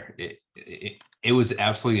last year? It was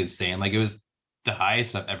absolutely insane. Like, it was the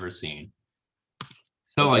highest I've ever seen.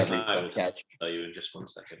 So like, I will tell you in just 1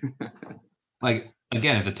 second. Like,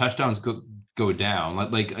 again, if the touchdowns go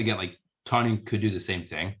down, like again, like Tonyan could do the same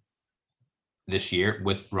thing this year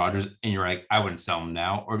with Rodgers, and you're like, I wouldn't sell him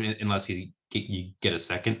now, or unless you get a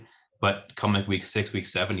second. But come like week 6, week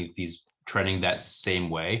 7, he's trending that same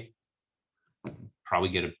way. Probably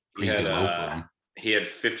get a pretty good low for him. He had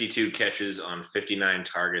 52 catches on 59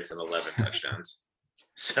 targets and 11 touchdowns.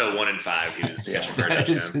 So 1 in 5 he was catching for a touchdown. That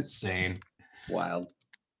is insane. Wild.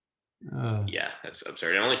 Yeah, that's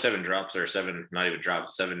absurd. And only 7 drops, or 7, not even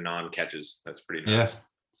drops, 7 non-catches. That's pretty nuts. Yeah,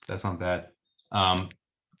 that's not bad.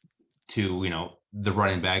 To the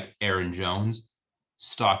running back Aaron Jones,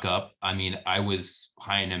 stock up. I mean, I was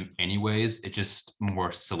high on him anyways. It just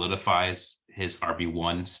more solidifies his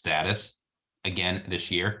RB1 status again this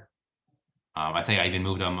year. I think I even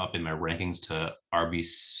moved him up in my rankings to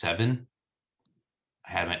RB7.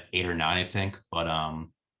 I had him at 8 or 9, I think. But I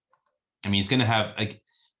mean, he's gonna have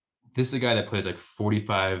this is a guy that plays like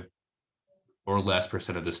 45 or less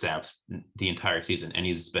percent of the snaps the entire season, and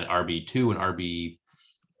he's been RB2 and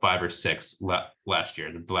RB5 or 6 last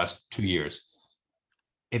year, the last 2 years.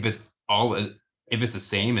 If it's the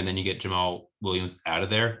same, and then you get Jamal Williams out of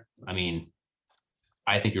there, I mean,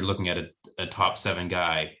 I think you're looking at a top 7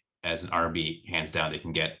 guy as an RB, hands down. They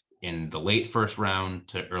can get in the late first round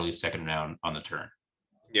to early second round on the turn.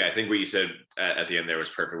 Yeah, I think what you said at the end there was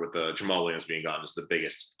perfect with the Jamal Williams being gone is the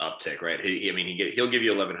biggest uptick, right? He'll give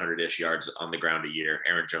you 1,100-ish yards on the ground a year.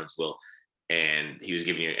 Aaron Jones will, and he was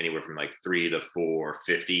giving you anywhere from like 3 to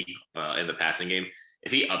 450 in the passing game.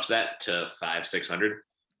 If he ups that to 500-600,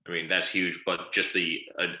 I mean, that's huge. But just the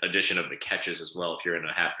addition of the catches as well, if you're in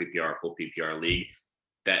a half PPR, full PPR league,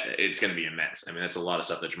 that it's going to be immense. I mean, that's a lot of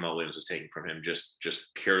stuff that Jamal Williams was taking from him,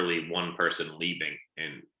 just purely one person leaving,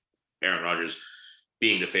 and Aaron Rodgers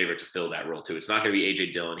being the favorite to fill that role too. It's not going to be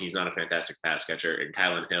AJ Dillon. He's not a fantastic pass catcher, and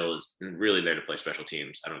Kylan Hill is really there to play special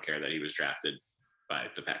teams. I don't care that he was drafted by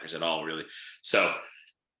the Packers at all, really. So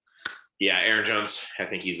yeah, Aaron Jones, I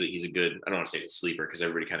think he's a good, I don't want to say he's a sleeper because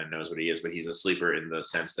everybody kind of knows what he is, but he's a sleeper in the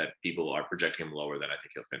sense that people are projecting him lower than I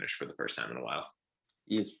think he'll finish for the first time in a while.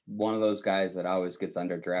 He's one of those guys that always gets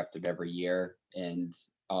underdrafted every year and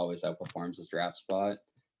always outperforms his draft spot.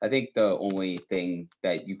 I think the only thing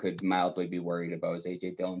that you could mildly be worried about is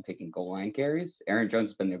AJ Dillon taking goal line carries. Aaron Jones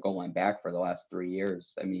has been their goal line back for the last 3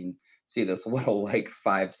 years. I mean, see this little like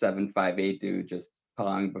 5'7", 5'8" dude just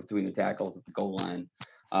pawing between the tackles at the goal line.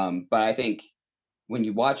 But I think when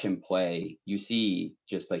you watch him play, you see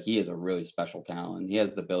just like he is a really special talent. He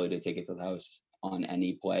has the ability to take it to the house on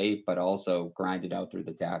any play, but also grind it out through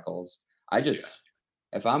the tackles.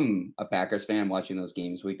 If I'm a Packers fan watching those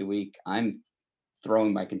games week to week, I'm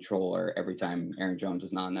throwing my controller every time Aaron Jones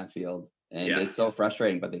is not on that field. And it's so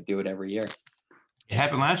frustrating, but they do it every year. It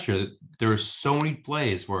happened last year. There were so many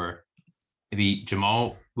plays where maybe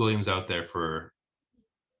Jamal Williams out there for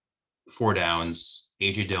 4 downs,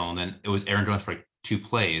 AJ Dillon, then it was Aaron Jones for like 2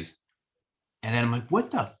 plays. And then I'm like,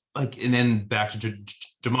 what the like, and then back to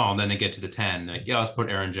Jamal, and then they get to the 10. Like, yeah, let's put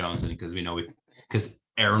Aaron Jones in because we know because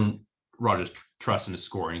Aaron Rodgers trusts him to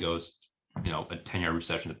score, and he goes, a 10-yard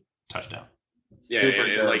reception, touchdown. Yeah, Super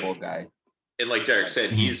and durable guy. And like Derek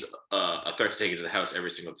said, he's a threat to take it to the house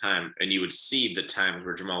every single time. And you would see the times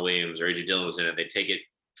where Jamal Williams or AJ Dillon was in it, they take it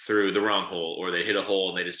through the wrong hole, or they hit a hole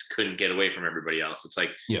and they just couldn't get away from everybody else. It's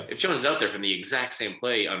like, if Jones is out there from the exact same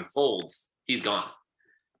play unfolds, he's gone.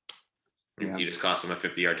 Yeah. You just cost him a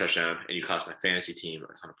 50-yard touchdown, and you cost my fantasy team a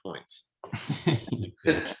ton of points.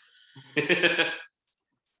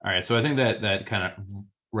 All right, so I think that kind of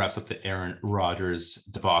wraps up the Aaron Rodgers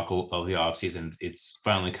debacle of the offseason. It's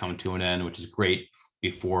finally come to an end, which is great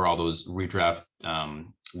before all those redraft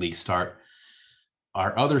leagues start.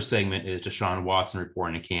 Our other segment is Deshaun Watson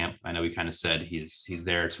reporting to camp. I know we kind of said he's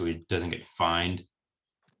there so he doesn't get fined,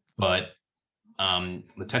 but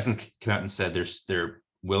the Texans came out and said they're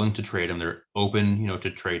willing to trade him. They're open,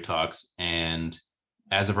 to trade talks, and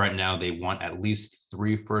as of right now, they want at least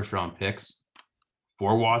 3 first-round picks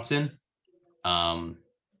for Watson.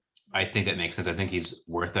 I think that makes sense. I think he's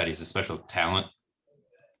worth that. He's a special talent,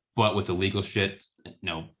 but with the legal shit,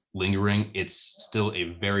 lingering, it's still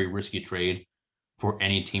a very risky trade for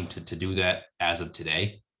any team to do that as of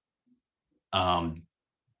today.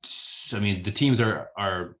 So, I mean, the teams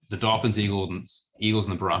are the Dolphins, Eagles,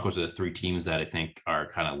 and the Broncos are the 3 teams that I think are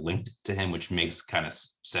kind of linked to him, which makes kind of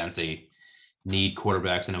sense. They need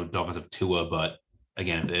quarterbacks. I know Dolphins have Tua, but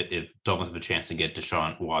again, if Dolphins have a chance to get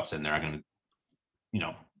Deshaun Watson, they're not going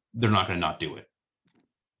to, they're not going to not do it.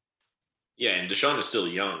 Yeah, and Deshaun is still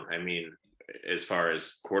young. I mean, as far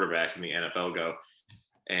as quarterbacks in the NFL go,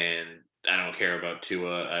 and I don't care about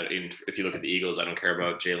Tua. If you look at the Eagles, I don't care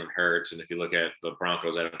about Jalen Hurts. And if you look at the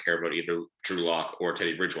Broncos, I don't care about either Drew Lock or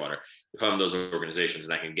Teddy Bridgewater. If I'm those organizations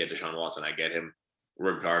and I can get Deshaun Watson, I get him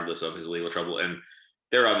regardless of his legal trouble. And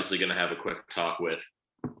they're obviously going to have a quick talk with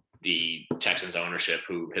the Texans ownership,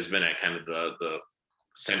 who has been at kind of the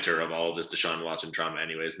center of all of this Deshaun Watson drama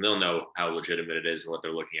anyways. And they'll know how legitimate it is and what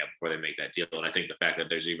they're looking at before they make that deal. And I think the fact that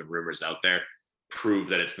there's even rumors out there prove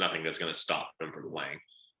that it's nothing that's going to stop them from playing.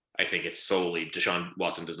 I think it's solely Deshaun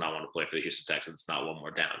Watson does not want to play for the Houston Texans, not one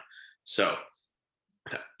more down. So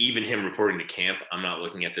even him reporting to camp, I'm not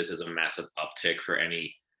looking at this as a massive uptick for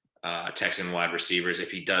any Texan wide receivers.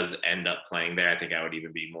 If he does end up playing there, I think I would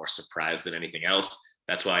even be more surprised than anything else.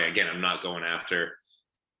 That's why, again, I'm not going after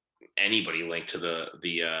anybody linked to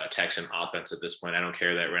the Texan offense at this point. I don't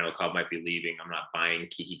care that Randall Cobb might be leaving. I'm not buying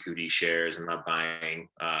Kiki Kuti shares. I'm not buying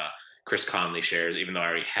Chris Conley shares, even though I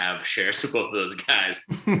already have shares of both of those guys.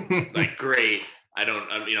 Like, great.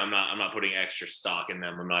 I'm not putting extra stock in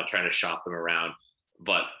them. I'm not trying to shop them around,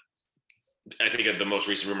 but I think the most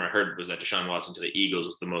recent rumor I heard was that Deshaun Watson to the Eagles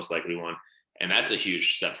was the most likely one. And that's a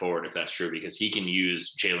huge step forward if that's true, because he can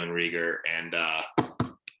use Jalen Reagor and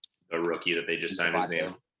the rookie that they just signed his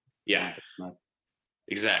name. Yeah,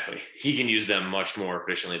 exactly. He can use them much more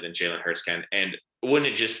efficiently than Jalen Hurts can. And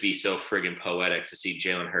wouldn't it just be so friggin' poetic to see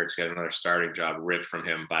Jalen Hurts get another starting job ripped from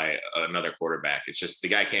him by another quarterback? It's just the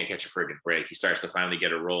guy can't catch a friggin' break. He starts to finally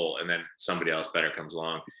get a role, and then somebody else better comes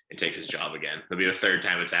along and takes his job again. It'll be the third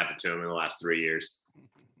time it's happened to him in the last 3 years.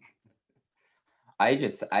 I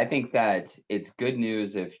think that it's good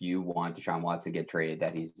news if you want Deshaun Watson to get traded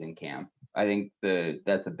that he's in camp. I think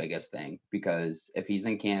that's the biggest thing, because if he's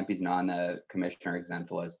in camp, he's not on the commissioner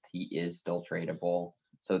exempt list. He is still tradable.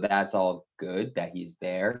 So that's all good that he's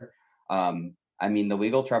there. I mean, the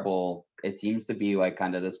legal trouble, it seems to be like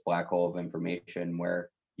kind of this black hole of information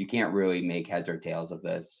where you can't really make heads or tails of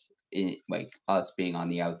this, like us being on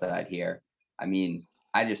the outside here. I mean,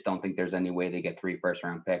 I just don't think there's any way they get 3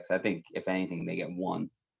 first-round picks. I think, if anything, they get 1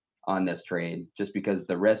 on this trade, just because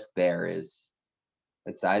the risk there it's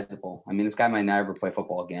sizable. I mean, this guy might never play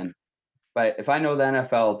football again. But if I know the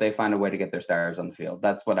NFL, they find a way to get their stars on the field.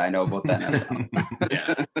 That's what I know about the NFL.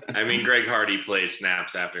 Yeah. I mean, Greg Hardy plays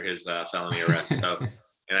snaps after his felony arrest. So,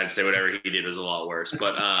 and I'd say whatever he did was a lot worse.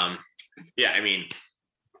 But yeah, I mean,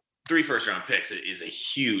 3 first-round picks is a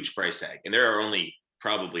huge price tag. And there are only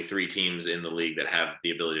probably 3 teams in the league that have the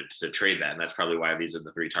ability to trade that. And that's probably why these are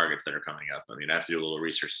the 3 targets that are coming up. I mean, I have to do a little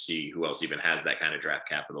research to see who else even has that kind of draft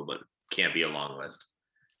capital, but can't be a long list.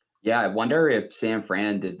 Yeah, I wonder if San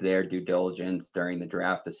Fran did their due diligence during the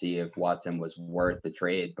draft to see if Watson was worth the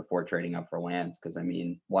trade before trading up for Lance. Because, I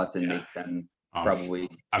mean, Watson makes them probably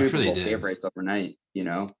I'm sure they did. favorites overnight, you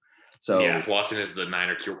know? So yeah, if Watson is the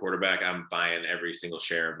Niner quarterback, I'm buying every single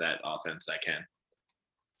share of that offense I can.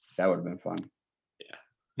 That would have been fun.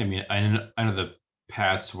 I mean, I know the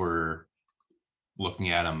Pats were looking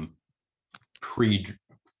at him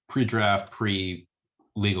pre-draft,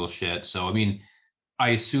 pre-legal shit. So, I mean,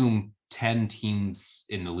 I assume 10 teams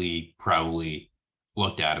in the league probably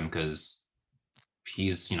looked at him because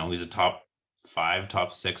he's a top 5,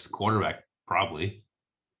 top 6 quarterback, probably.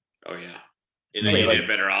 Oh, yeah. In a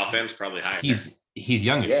better offense, probably higher. He's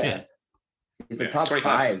young as shit. He's a top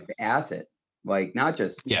 5 asset, like not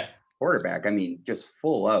just quarterback. I mean, just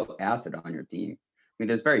full out asset on your team. I mean,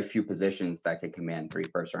 there's very few positions that could command 3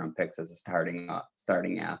 first-round picks as a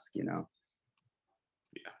starting ask, you know?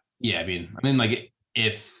 Yeah, I mean, like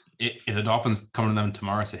if the Dolphins come to them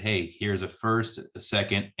tomorrow and say, "Hey, here's a first, a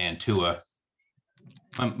second, and Tua,"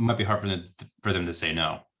 it might be hard for them to say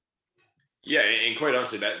no. Yeah, and quite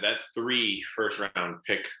honestly, that 3 first-round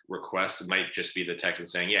pick request might just be the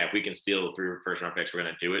Texans saying, "Yeah, if we can steal 3 first-round picks, we're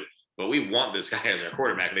going to do it." But we want this guy as our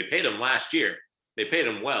quarterback. They paid him last year. They paid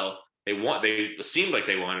him well. They seem like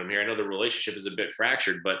they want him here. I know the relationship is a bit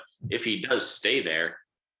fractured, but if he does stay there,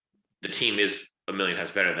 the team is a million times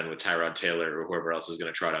better than with Tyrod Taylor or whoever else is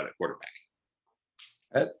going to trot out at quarterback.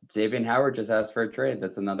 Xavier Howard just asked for a trade.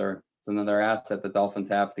 That's another asset the Dolphins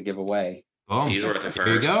have to give away. Oh, he's worth it first.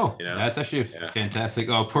 There you go. You know? That's actually fantastic.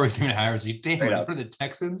 Oh, poor Xavier Howard. Damn, for the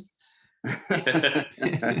Texans.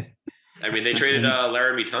 I mean, they traded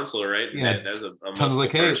Laramie Tunsil, right? Yeah, that's a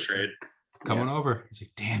like, hey, trade. Coming over. He's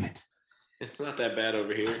like, damn it. It's not that bad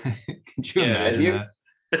over here. Could you imagine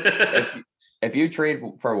that? If you trade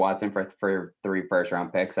for Watson for 3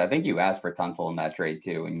 first-round picks, I think you ask for Tunsil in that trade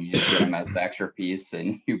too, and you just get him as the extra piece,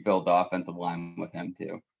 and you build the offensive line with him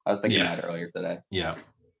too. I was thinking that earlier today. Yeah.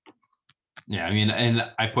 Yeah, I mean, and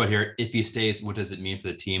I put here, if he stays, what does it mean for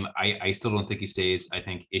the team? I still don't think he stays. I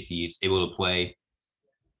think if he's able to play,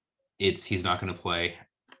 he's not going to play.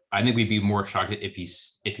 I think we'd be more shocked if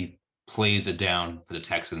he plays it down for the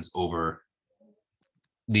Texans over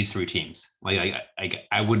these 3 teams. Like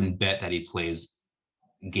I wouldn't bet that he plays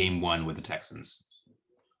game 1 with the Texans,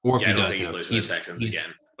 or if he does, he's again,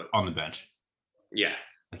 on the bench. Yeah,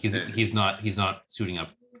 like he's not suiting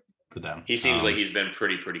up for them. He seems like he's been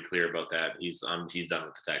pretty clear about that. He's done with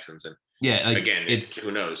the Texans, and like, again, it's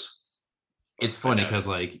who knows. It's funny because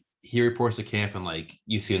like he reports to camp, and like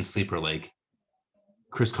you see in Sleeper, like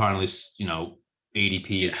Chris Conley's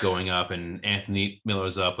ADP is going up, and Anthony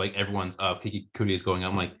Miller's up, like everyone's up. Kiki Coutie's going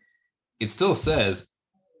up. I'm like, it still says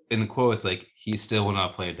in the quotes like he still will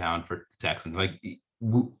not play it down for the Texans. Like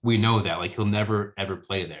we know that, like he'll never ever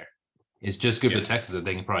play there. It's just good for the Texans that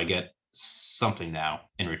they can probably get something now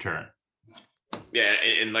in return. Yeah,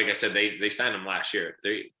 and like I said, they signed him last year.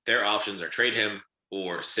 Their options are trade him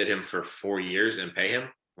or sit him for 4 years and pay him.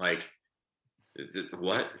 Like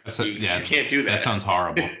what? You can't do that. That sounds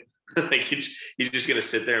horrible. Like he's just gonna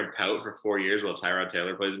sit there and pout for 4 years while Tyrod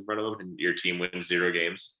Taylor plays in front of him, and your team wins 0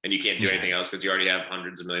 games, and you can't do anything else because you already have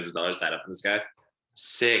hundreds of millions of dollars tied up in this guy.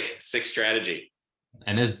 Sick strategy.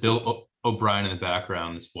 And there's Bill O'Brien in the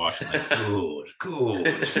background is watching like, good.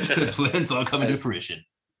 The plan's all coming to fruition.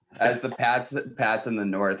 As the Pats in the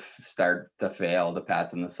North start to fail, the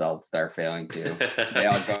Pats in the South start failing too. They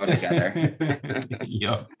all go together.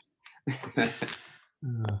 Yep.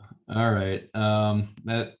 All right.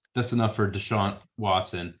 That's enough for Deshaun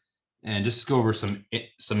Watson. And just to go over some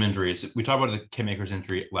injuries. We talked about the Cam Akers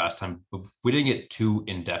injury last time, but we didn't get too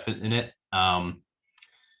in-depth in it.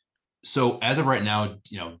 So as of right now,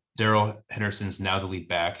 Darrell Henderson's now the lead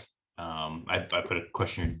back. I put a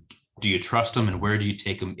question: do you trust him, and where do you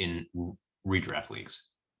take him in redraft leagues?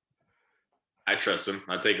 I trust him.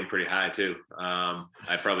 I take him pretty high too.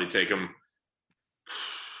 I probably take him.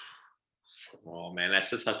 Oh man, that's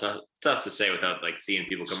just tough to say without like seeing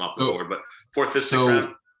people come off the board. But 4th, 5th, 6th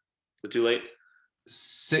round, too late.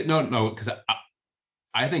 No, because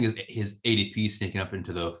I think his ADP sneaking up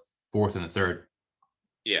into the 4th and the 3rd.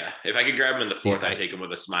 Yeah, if I could grab him in the 4th, I'd take him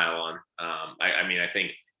with a smile on. I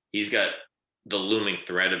think he's got the looming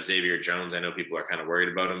threat of Xavier Jones. I know people are kind of worried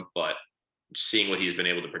about him, but seeing what he's been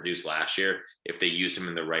able to produce last year, if they use him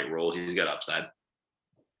in the right role, he's got upside.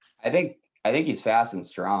 I think he's fast and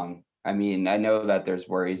strong. I mean, I know that there's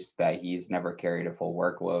worries that he's never carried a full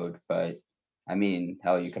workload, but I mean,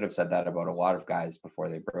 hell, you could have said that about a lot of guys before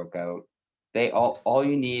they broke out. All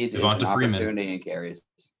you need is an opportunity and carries.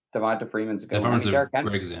 Devonta Freeman's a good one. A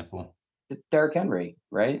great example. Derrick Henry,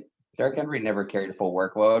 right? Derrick Henry never carried a full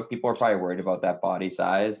workload. People are probably worried about that body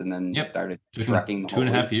size, and then started trucking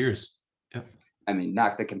 2.5 years. Yep. I mean,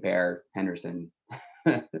 not to compare Henderson.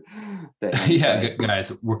 Yeah,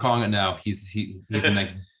 guys, we're calling it now. He's the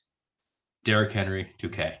next Derrick Henry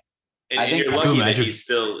 2K. And you're lucky that he's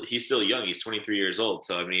still young. He's 23 years old.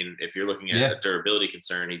 So I mean, if you're looking at a durability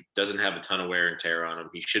concern, he doesn't have a ton of wear and tear on him.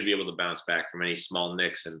 He should be able to bounce back from any small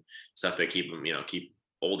nicks and stuff that keep him, keep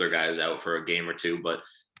older guys out for a game or two. But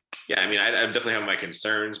yeah, I mean, I definitely have my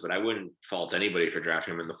concerns, but I wouldn't fault anybody for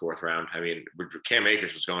drafting him in the 4th round. I mean, Cam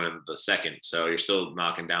Akers was going in the 2nd, so you're still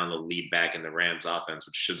knocking down the lead back in the Rams offense,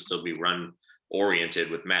 which should still be run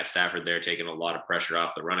oriented with Matt Stafford there taking a lot of pressure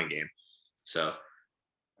off the running game. So,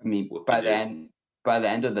 I mean, by the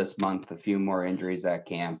end of this month, a few more injuries at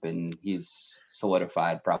camp, and he's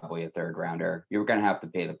solidified probably a 3rd rounder. You're going to have to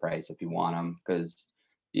pay the price if you want him, because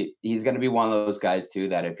he's going to be one of those guys too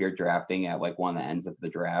that if you're drafting at like one of the ends of the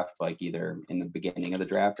draft, like either in the beginning of the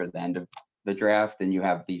draft or the end of the draft, and you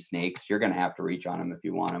have these snakes, you're going to have to reach on him if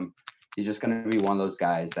you want him. He's just going to be one of those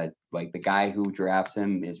guys that like the guy who drafts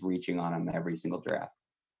him is reaching on him every single draft.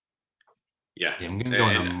 Yeah, I'm going to go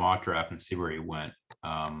in a mock draft and see where he went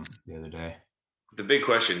the other day. The big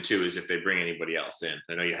question too is if they bring anybody else in.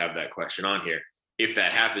 I know you have that question on here. If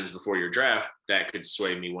that happens before your draft, that could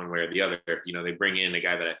sway me one way or the other. If they bring in a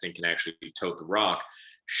guy that I think can actually tote the rock,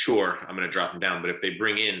 sure, I'm going to drop him down. But if they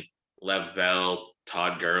bring in Lev Bell,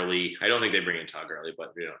 Todd Gurley, I don't think they bring in Todd Gurley,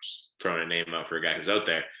 but just throwing a name out for a guy who's out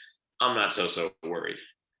there, I'm not so worried.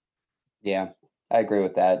 Yeah, I agree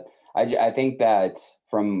with that. I think that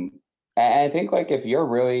I think like if you're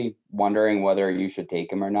really wondering whether you should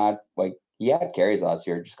take him or not, like he had carries last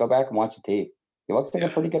year, just go back and watch the tape. He looks like a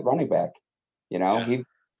pretty good running back. He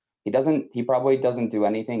probably doesn't do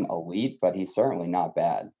anything elite, but he's certainly not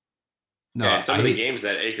bad. No, and some of the games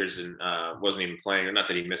that Akers wasn't even playing, or not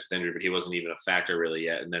that he missed with injury, but he wasn't even a factor really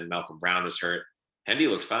yet. And then Malcolm Brown was hurt. Hendy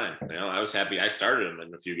looked fine. I was happy. I started him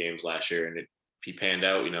in a few games last year, and he panned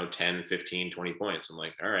out, 10, 15, 20 points. I'm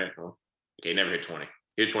like, all right, well, okay, he never hit 20.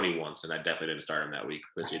 He hit 20 once, and I definitely didn't start him that week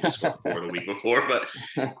because he just scored 4 the week before. But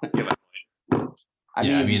I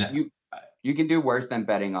mean, you can do worse than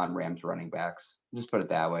betting on Rams running backs. Just put it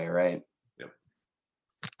that way, right? Yep.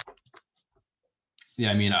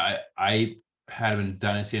 Yeah, I mean, I had him in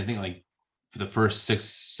Dynasty. I think like for the first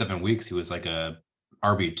 6-7 weeks, he was like a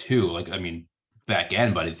RB2. Like, I mean, back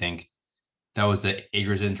end, but I think that was the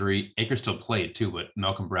Akers injury. Akers still played too, but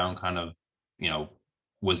Malcolm Brown kind of,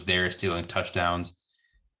 was there stealing touchdowns.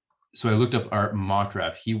 So I looked up our mock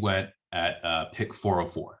draft. He went at pick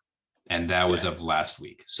 404. And that was of last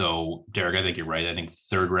week. So, Derek, I think you're right. I think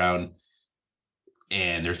 3rd round,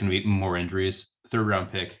 and there's going to be more injuries. 3rd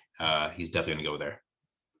round pick, he's definitely going to go there.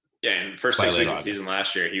 Yeah, and first 6 weeks of the season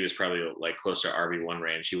last year, he was probably like close to RB1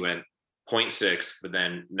 range. He went 0.6, but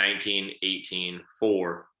then 19, 18,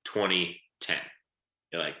 4, 20, 10.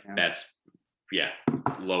 You're like, that's,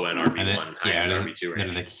 low end RB1, high end RB2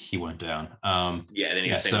 range. I think he went down. Then he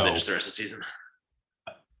was single digits the rest of the season.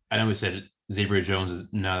 I know we said Xavier Jones is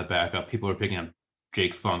now the backup. People are picking up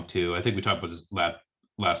Jake Funk too. I think we talked about this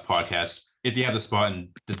last podcast. If you have the spot in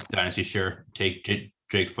the dynasty, sure, take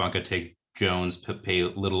Jake Funk. I take Jones, pay a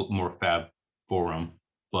little more fab for him.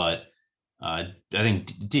 But I think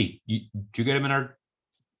did you get him in our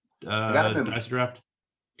dynasty draft?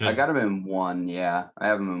 I got him in 1. Yeah, I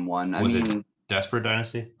have him in 1. Was it Desperate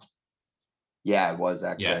Dynasty? Yeah, it was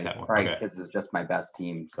actually. Yeah, that one. Right, Okay. because it's just my best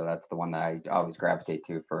team, so that's the one that I always gravitate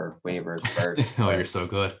to for waivers first. Oh, you're so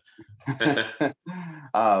good.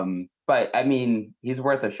 But I mean, he's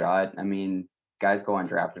worth a shot. I mean, guys go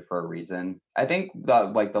undrafted for a reason. I think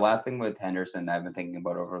the last thing with Henderson that I've been thinking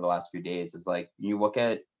about over the last few days is like you look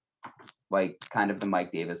at like kind of the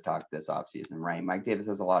Mike Davis talk this offseason, right? Mike Davis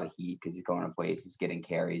has a lot of heat because he's going to place, he's getting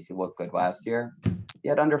carries. He looked good last year. He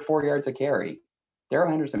had under 4 yards a carry. Darrell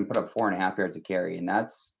Henderson put up 4.5 yards a carry, and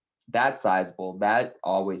that's sizable. That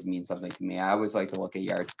always means something to me. I always like to look at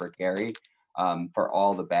yards per carry for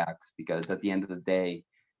all the backs, because at the end of the day,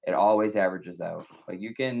 it always averages out. Like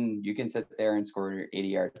you can sit there and score your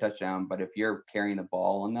 80-yard touchdown, but if you're carrying the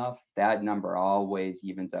ball enough, that number always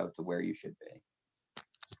evens out to where you should be.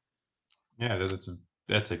 Yeah,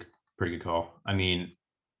 that's a pretty good call. I mean,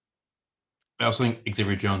 I also think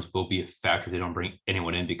Xavier Jones will be a factor if they don't bring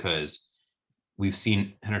anyone in, because we've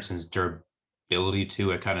seen Henderson's durability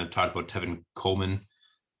too. I kind of talked about Tevin Coleman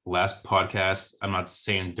last podcast. I'm not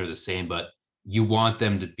saying they're the same, but you want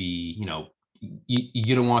them to be,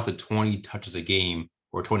 you don't want the 20 touches a game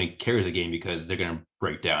or 20 carries a game because they're going to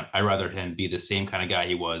break down. I'd rather him be the same kind of guy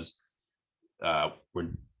he was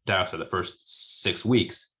when down to the first 6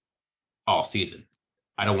 weeks all season.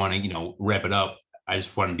 I don't want to, ramp it up. I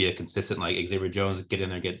just want to be a consistent, like Xavier Jones, get in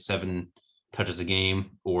there, get 7 touches a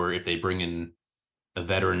game, or if they bring in a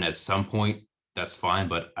veteran at some point, that's fine.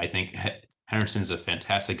 But I think Henderson's a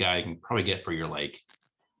fantastic guy. You can probably get for your late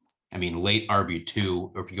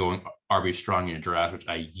RB2, or if you're going RB strong in your draft, which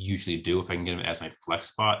I usually do. If I can get him as my flex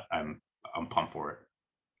spot, I'm pumped for it.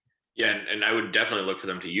 Yeah, and I would definitely look for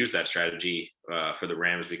them to use that strategy for the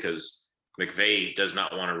Rams, because McVay does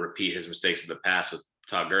not want to repeat his mistakes of the past with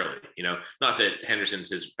Todd Gurley. Not that Henderson's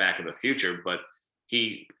his back of the future, but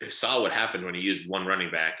he saw what happened when he used one running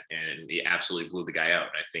back and he absolutely blew the guy out.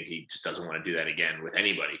 I think he just doesn't want to do that again with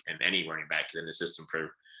anybody and any running back in the system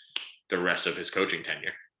for the rest of his coaching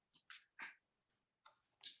tenure.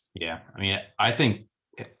 Yeah, I mean, I think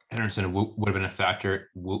Henderson would have been a factor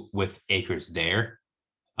with Akers there.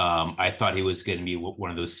 I thought he was going to be one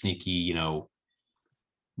of those sneaky,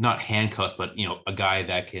 not handcuffs, but a guy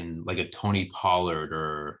that can, like a Tony Pollard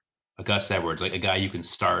or a Gus Edwards, like a guy you can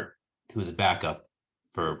start who's a backup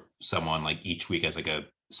for someone like each week as like a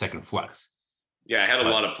second flex. Yeah, I had a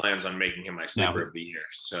lot of plans on making him my sleeper of the year.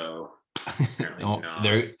 So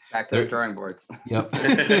they're back to the drawing boards. Yep.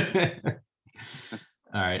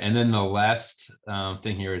 All right, and then the last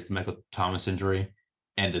thing here is the Michael Thomas injury,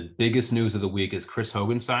 and the biggest news of the week is Chris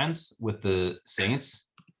Hogan signs with the Saints.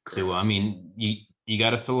 So I mean, you got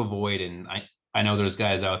to fill a void, and I know there's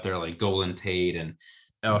guys out there like Golden Tate and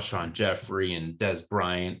Alshon Jeffrey and Des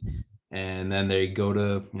Bryant, and then they go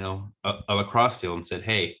to a lacrosse field and said,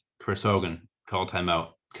 "Hey, Chris Hogan, call timeout.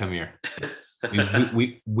 Come here.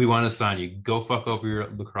 we want to sign you. Go fuck over your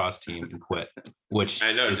lacrosse team and quit." Which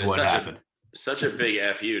I know is what happened. Such a big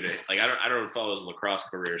FU to I don't follow his lacrosse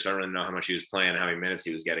career, so I don't really know how much he was playing, how many minutes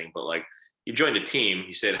he was getting. But like, you joined a team,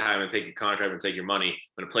 you said, "Hi, I'm gonna take your contract, I'm gonna take your money,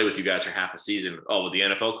 I'm gonna play with you guys for half a season." Oh, with the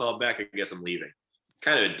NFL called back, I guess I'm leaving.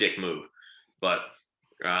 Kind of a dick move, but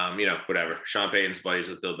whatever. Sean Payton's buddies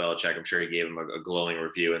with Bill Belichick. I'm sure he gave him a glowing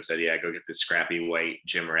review and said, "Yeah, go get this scrappy white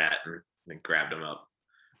gym rat," and then grabbed him up.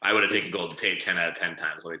 I would have taken Golden Tate 10 out of 10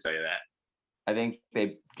 times. Let me tell you that. I think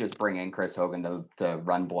they just bring in Chris Hogan to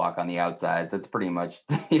run block on the outsides. That's pretty much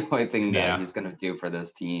the only thing that he's going to do for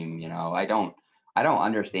this team. I don't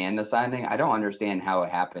understand the signing. I don't understand how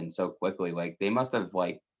it happened so quickly. Like they must have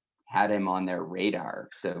had him on their radar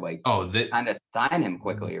to kind of sign him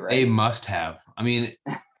quickly, right? They must have. I mean,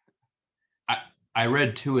 I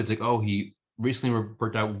read too. It's like, oh, he recently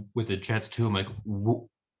worked out with the Jets too. I'm like,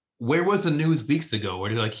 where was the news weeks ago?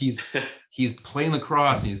 Where he's playing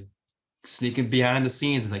lacrosse and he's sneaking behind the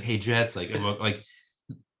scenes and like, "Hey, Jets, like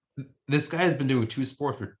this guy has been doing 2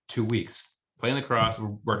 sports for 2 weeks, playing lacrosse,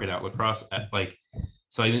 working out lacrosse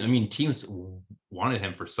so I mean teams wanted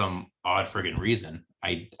him for some odd friggin' reason.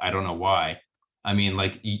 I don't know why. I mean,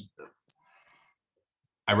 I'd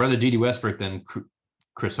rather D.D. Westbrook than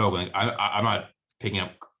Chris Hogan. I'm not picking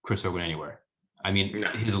up Chris Hogan anywhere. I mean,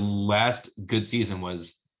 his last good season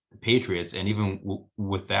was the Patriots, and even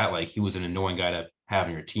with that, he was an annoying guy to have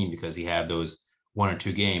on your team because he had those 1 or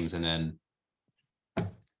 2 games and then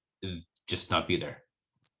just not be there.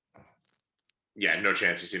 Yeah, no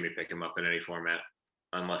chance you see me pick him up in any format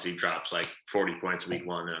unless he drops like 40 points week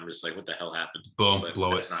 1, and I'm just like, what the hell happened? Boom, But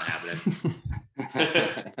blow that's it. not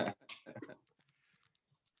happening.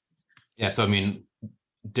 Yeah, so I mean,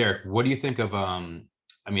 Derek, what do you think of I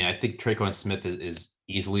mean, I think Traquan Smith is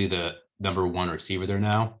easily the number one receiver there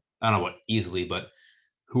now. I don't know what easily, but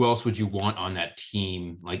who else would you want on that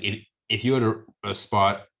team? Like if you had a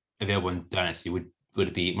spot available in Dynasty, would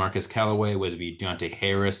it be Marcus Callaway? Would it be Deontay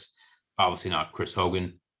Harris? Obviously not Chris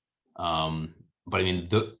Hogan. But I mean,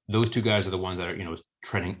 those two guys are the ones that are,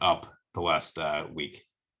 trending up the last week.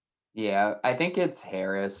 Yeah, I think it's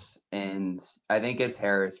Harris, and I think it's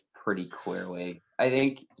Harris pretty clearly. I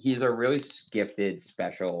think he's a really gifted,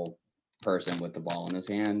 special person with the ball in his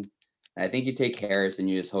hand. And I think you take Harris and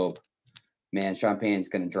you just hope, man, Sean Payton's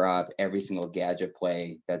going to drop every single gadget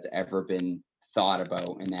play that's ever been thought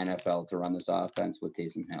about in the NFL to run this offense with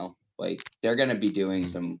Taysom Hill. Like, they're going to be doing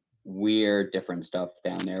some weird, different stuff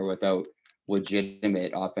down there without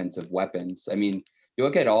legitimate offensive weapons. I mean, you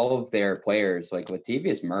look at all of their players, like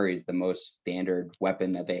Latavius Murray is the most standard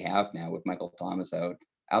weapon that they have now with Michael Thomas out.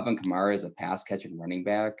 Alvin Kamara is a pass catching running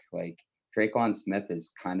back. Like Traquan Smith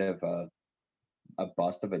is kind of a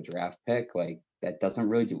bust of a draft pick. Like that doesn't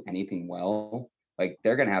really do anything well. Like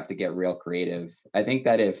they're gonna have to get real creative. I think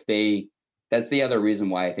that that's the other reason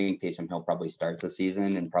why I think Taysom Hill probably starts the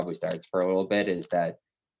season and probably starts for a little bit is that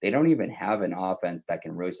they don't even have an offense that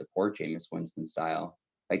can really support Jameis Winston style.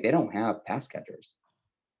 Like they don't have pass catchers.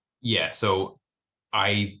 Yeah, so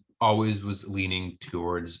I always was leaning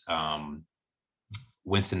towards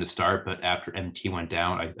Winston to start, but after MT went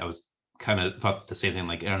down, I was kind of thought the same thing.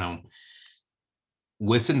 Like, I don't know,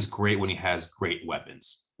 Winston's great when he has great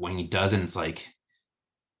weapons. When he doesn't, it's like,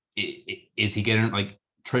 is he getting like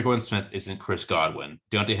Traquan Smith isn't Chris Godwin,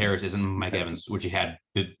 Deontay Harris isn't Mike Evans, which he had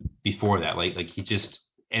before that. Like he just,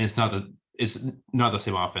 and it's not the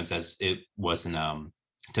same offense as it was in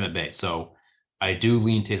Tampa Bay. So I do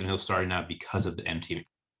lean Taysom Hill starting now because of the MT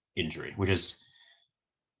injury, which is,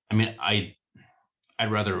 I mean, I'd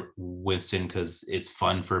rather Winston because it's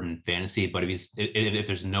fun for him in fantasy. But if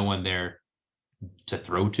there's no one there to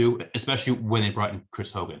throw to, especially when they brought in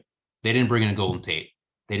Chris Hogan, they didn't bring in a Golden Tate.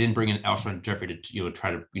 They didn't bring in Alshon Jeffrey to try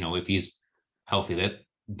to if he's healthy.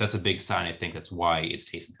 That's a big sign. I think that's why it's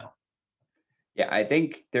Taysom Hill. Yeah, I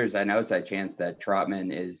think there's an outside chance that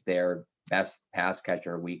Trotman is their best pass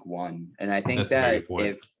catcher week 1, and I think that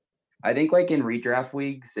I think like in redraft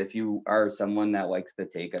leagues, if you are someone that likes to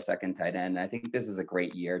take a second tight end, I think this is a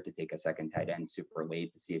great year to take a second tight end super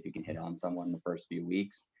late to see if you can hit on someone the first few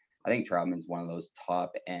weeks. I think Trotman's one of those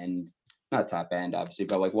not top end, obviously,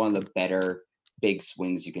 but like one of the better big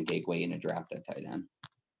swings you can take late in a draft at tight end.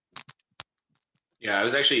 Yeah, I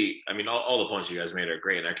was actually, I mean, all the points you guys made are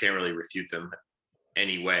great, and I can't really refute them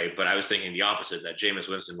anyway, but I was thinking the opposite, that Jameis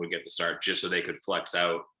Winston would get the start just so they could flex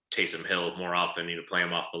out Taysom Hill more often, play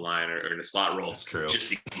him off the line or in a slot role. That's true.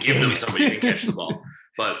 Just to give them somebody who can catch the ball.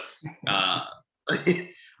 But I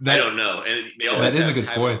don't know. And they always have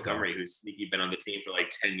Ty Montgomery, who's been on the team for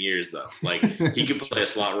like 10 years, though. Like he could play a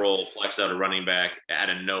slot role, flex out a running back out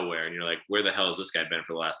of nowhere, and you're like, where the hell has this guy been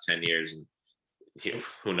for the last 10 years? And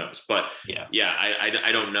who knows? But yeah,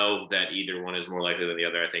 I don't know that either one is more likely than the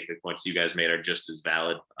other. I think the points you guys made are just as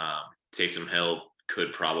valid. Taysom Hill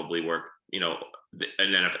could probably work, an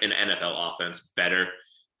NFL offense better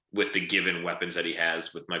with the given weapons that he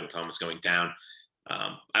has with Michael Thomas going down.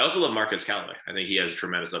 I also love Marcus Callaway. I think he has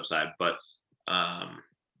tremendous upside, but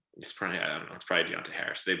it's probably, I don't know, it's probably Deontay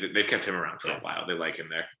Harris. They've kept him around for a while. They like him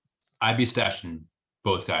there. I'd be stashing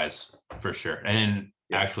both guys for sure. And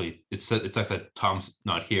actually, it's like that Tom's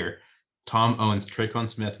not here. Tom owns Traquan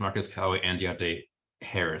Smith, Marcus Callaway, and Deontay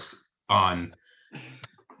Harris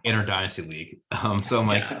in our dynasty league. So I'm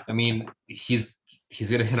like, I mean, he's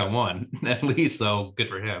gonna hit on one at least, so good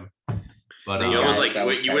for him. But you almost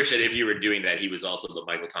you wish that if you were doing that, he was also the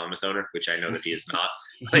Michael Thomas owner, which I know that he is not.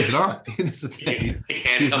 He's not.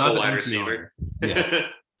 He's not the wide receiver.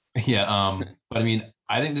 Yeah. But I mean,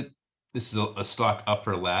 I think that this is a stock up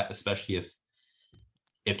for Lat, especially if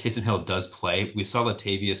Taysom Hill does play. We saw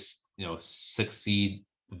Latavius, succeed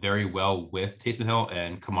very well with Taysom Hill,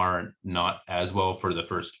 and Kamara not as well for the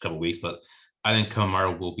first couple of weeks. But I think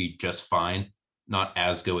Kamara will be just fine. Not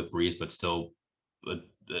as good with Breeze, but still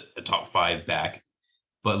a top 5 back.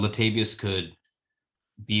 But Latavius could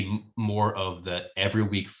be more of the every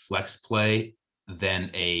week flex play than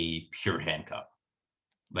a pure handcuff.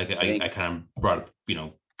 Like I kind of brought up,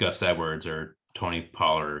 Gus Edwards or Tony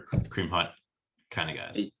Pollard or Kareem Hunt kind of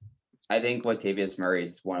guys. I think Latavius Murray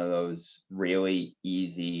is one of those really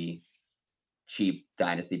easy, cheap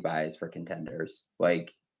dynasty buys for contenders.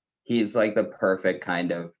 Like he's like the perfect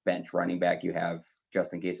kind of bench running back you have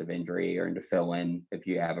just in case of injury or to fill in if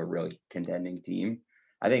you have a really contending team.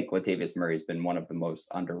 I think Latavius Murray has been one of the most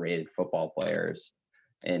underrated football players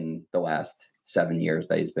in the last 7 years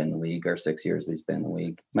that he's been in the league, or 6 years he's been in the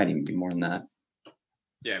league. Might even be more than that.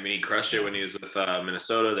 Yeah, I mean, he crushed it when he was with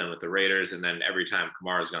Minnesota, then with the Raiders, and then every time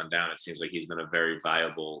Kamara's gone down, it seems like he's been a very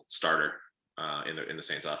viable starter in the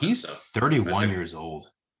Saints offense. He's so 31 years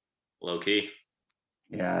old. Low key.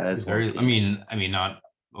 Yeah, that's Very. I mean, not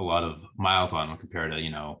a lot of miles on him compared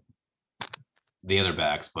to the other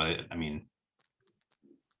backs, but I mean,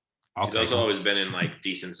 he's also always been in like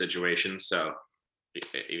decent situations. So, I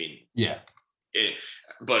mean, yeah.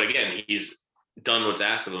 But again, he's done what's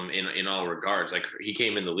asked of him in all regards. Like he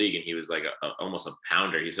came in the league and he was like almost a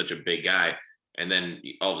pounder. He's such a big guy. And then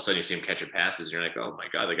all of a sudden you see him catching passes and you're like, oh my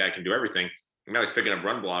God, the guy can do everything. And now he's picking up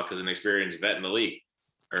run blocks as an experienced vet in the league.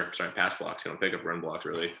 Or sorry, pass blocks. You don't pick up run blocks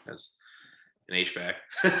really as an HVAC.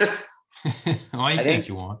 Why you think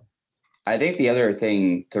you want? I think the other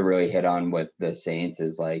thing to really hit on with the Saints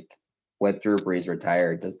is like with Drew Brees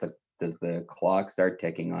retired, does the clock start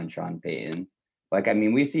ticking on Sean Payton? Like, I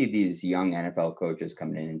mean, we see these young NFL coaches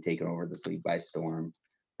coming in and taking over this league by storm.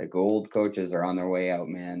 The old coaches are on their way out,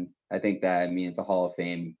 man. I think that, I mean, it's a Hall of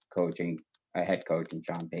Fame coaching, a head coach in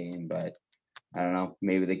Sean Payton, but I don't know,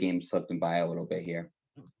 maybe the game slipped him by a little bit here.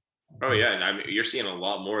 Oh yeah, and I mean, you're seeing a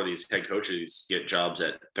lot more of these head coaches get jobs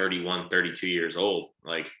at 31, 32 years old.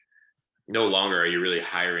 Like, no longer are you really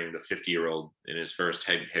hiring the 50-year-old in his first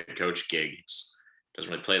head coach gig. It doesn't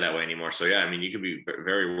really play that way anymore. So yeah, I mean, you could be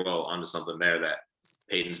very well onto something there that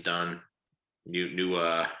Peyton's done.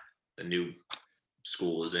 The new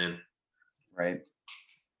school is in. Right.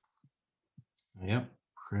 Yep.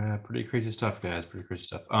 Pretty crazy stuff, guys. Pretty crazy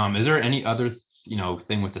stuff. Is there any other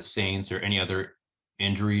thing with the Saints or any other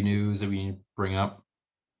injury news that we need to bring up?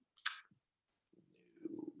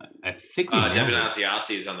 I think Devin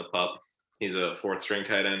Asiasi is on the pup. He's a fourth string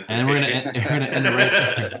tight end. And we're gonna end it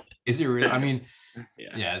right there. Is he really? I mean,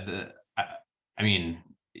 yeah. I mean,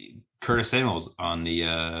 Curtis Samuel's on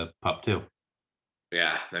the pup too.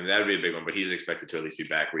 Yeah, I mean that would be a big one, but he's expected to at least be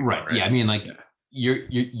back. Right. Yeah. I mean, like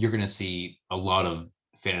you're gonna see a lot of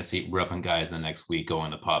fantasy relevant guys in the next week go on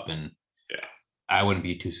the pup, and I wouldn't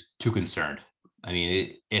be too concerned. I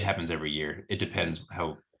mean, it happens every year. It depends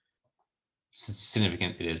how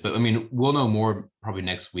significant it is, but I mean, we'll know more probably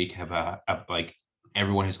next week about like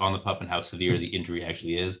everyone who's on the pup and how severe the injury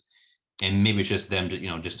actually is, and maybe it's just them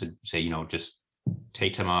to just to say just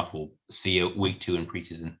take time off. We'll see you week 2 in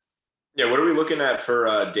preseason. Yeah, what are we looking at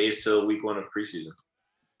for days till week 1 of preseason?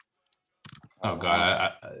 Oh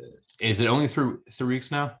God, is it only through 3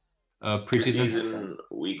 weeks now? Preseason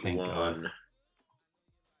week 1.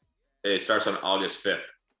 It starts on August 5th,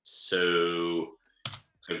 so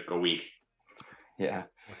it's like a week. Yeah.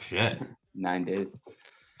 Oh, shit. 9 days.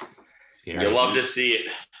 You'll love to see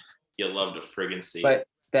it. You'll love to friggin' see it. But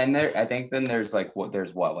then there's like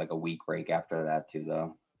a week break after that too,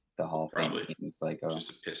 though. The Hall of Fame games, like just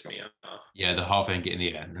to piss me off. Yeah, the Hall of Fame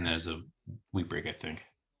getting and there's a week break, I think.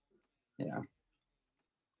 Yeah.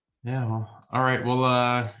 Yeah. Well, all right.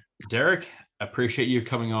 Well, Derek, appreciate you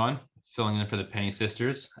coming on, filling in for the Penny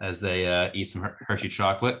Sisters as they eat some Hershey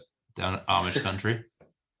chocolate down in Amish country.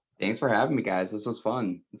 Thanks for having me, guys. This was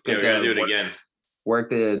fun. It's good. Yeah, we gotta do it again.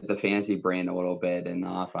 Work the fantasy brain a little bit in the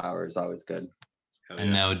off hours. Always good.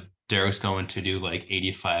 And now Derek's going to do like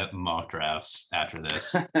 85 mock drafts after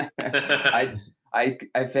this. I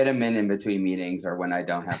fit him in between meetings or when I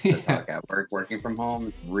don't have to talk at work. Working from home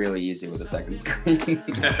is really easy with a second screen. I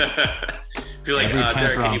feel like,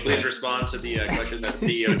 Derek, can you please respond to the question that the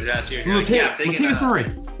CEO just asked you? Latavius Murray.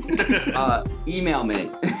 Email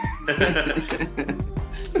me.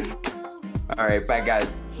 All right, bye,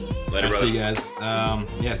 guys. Later, I'll see you guys.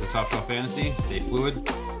 It's a Top Shelf Fantasy. Stay fluid,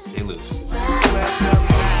 stay loose. You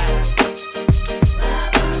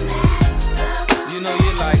know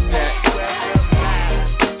you like that.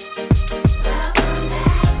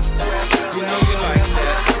 You know you like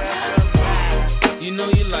that. You know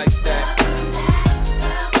you like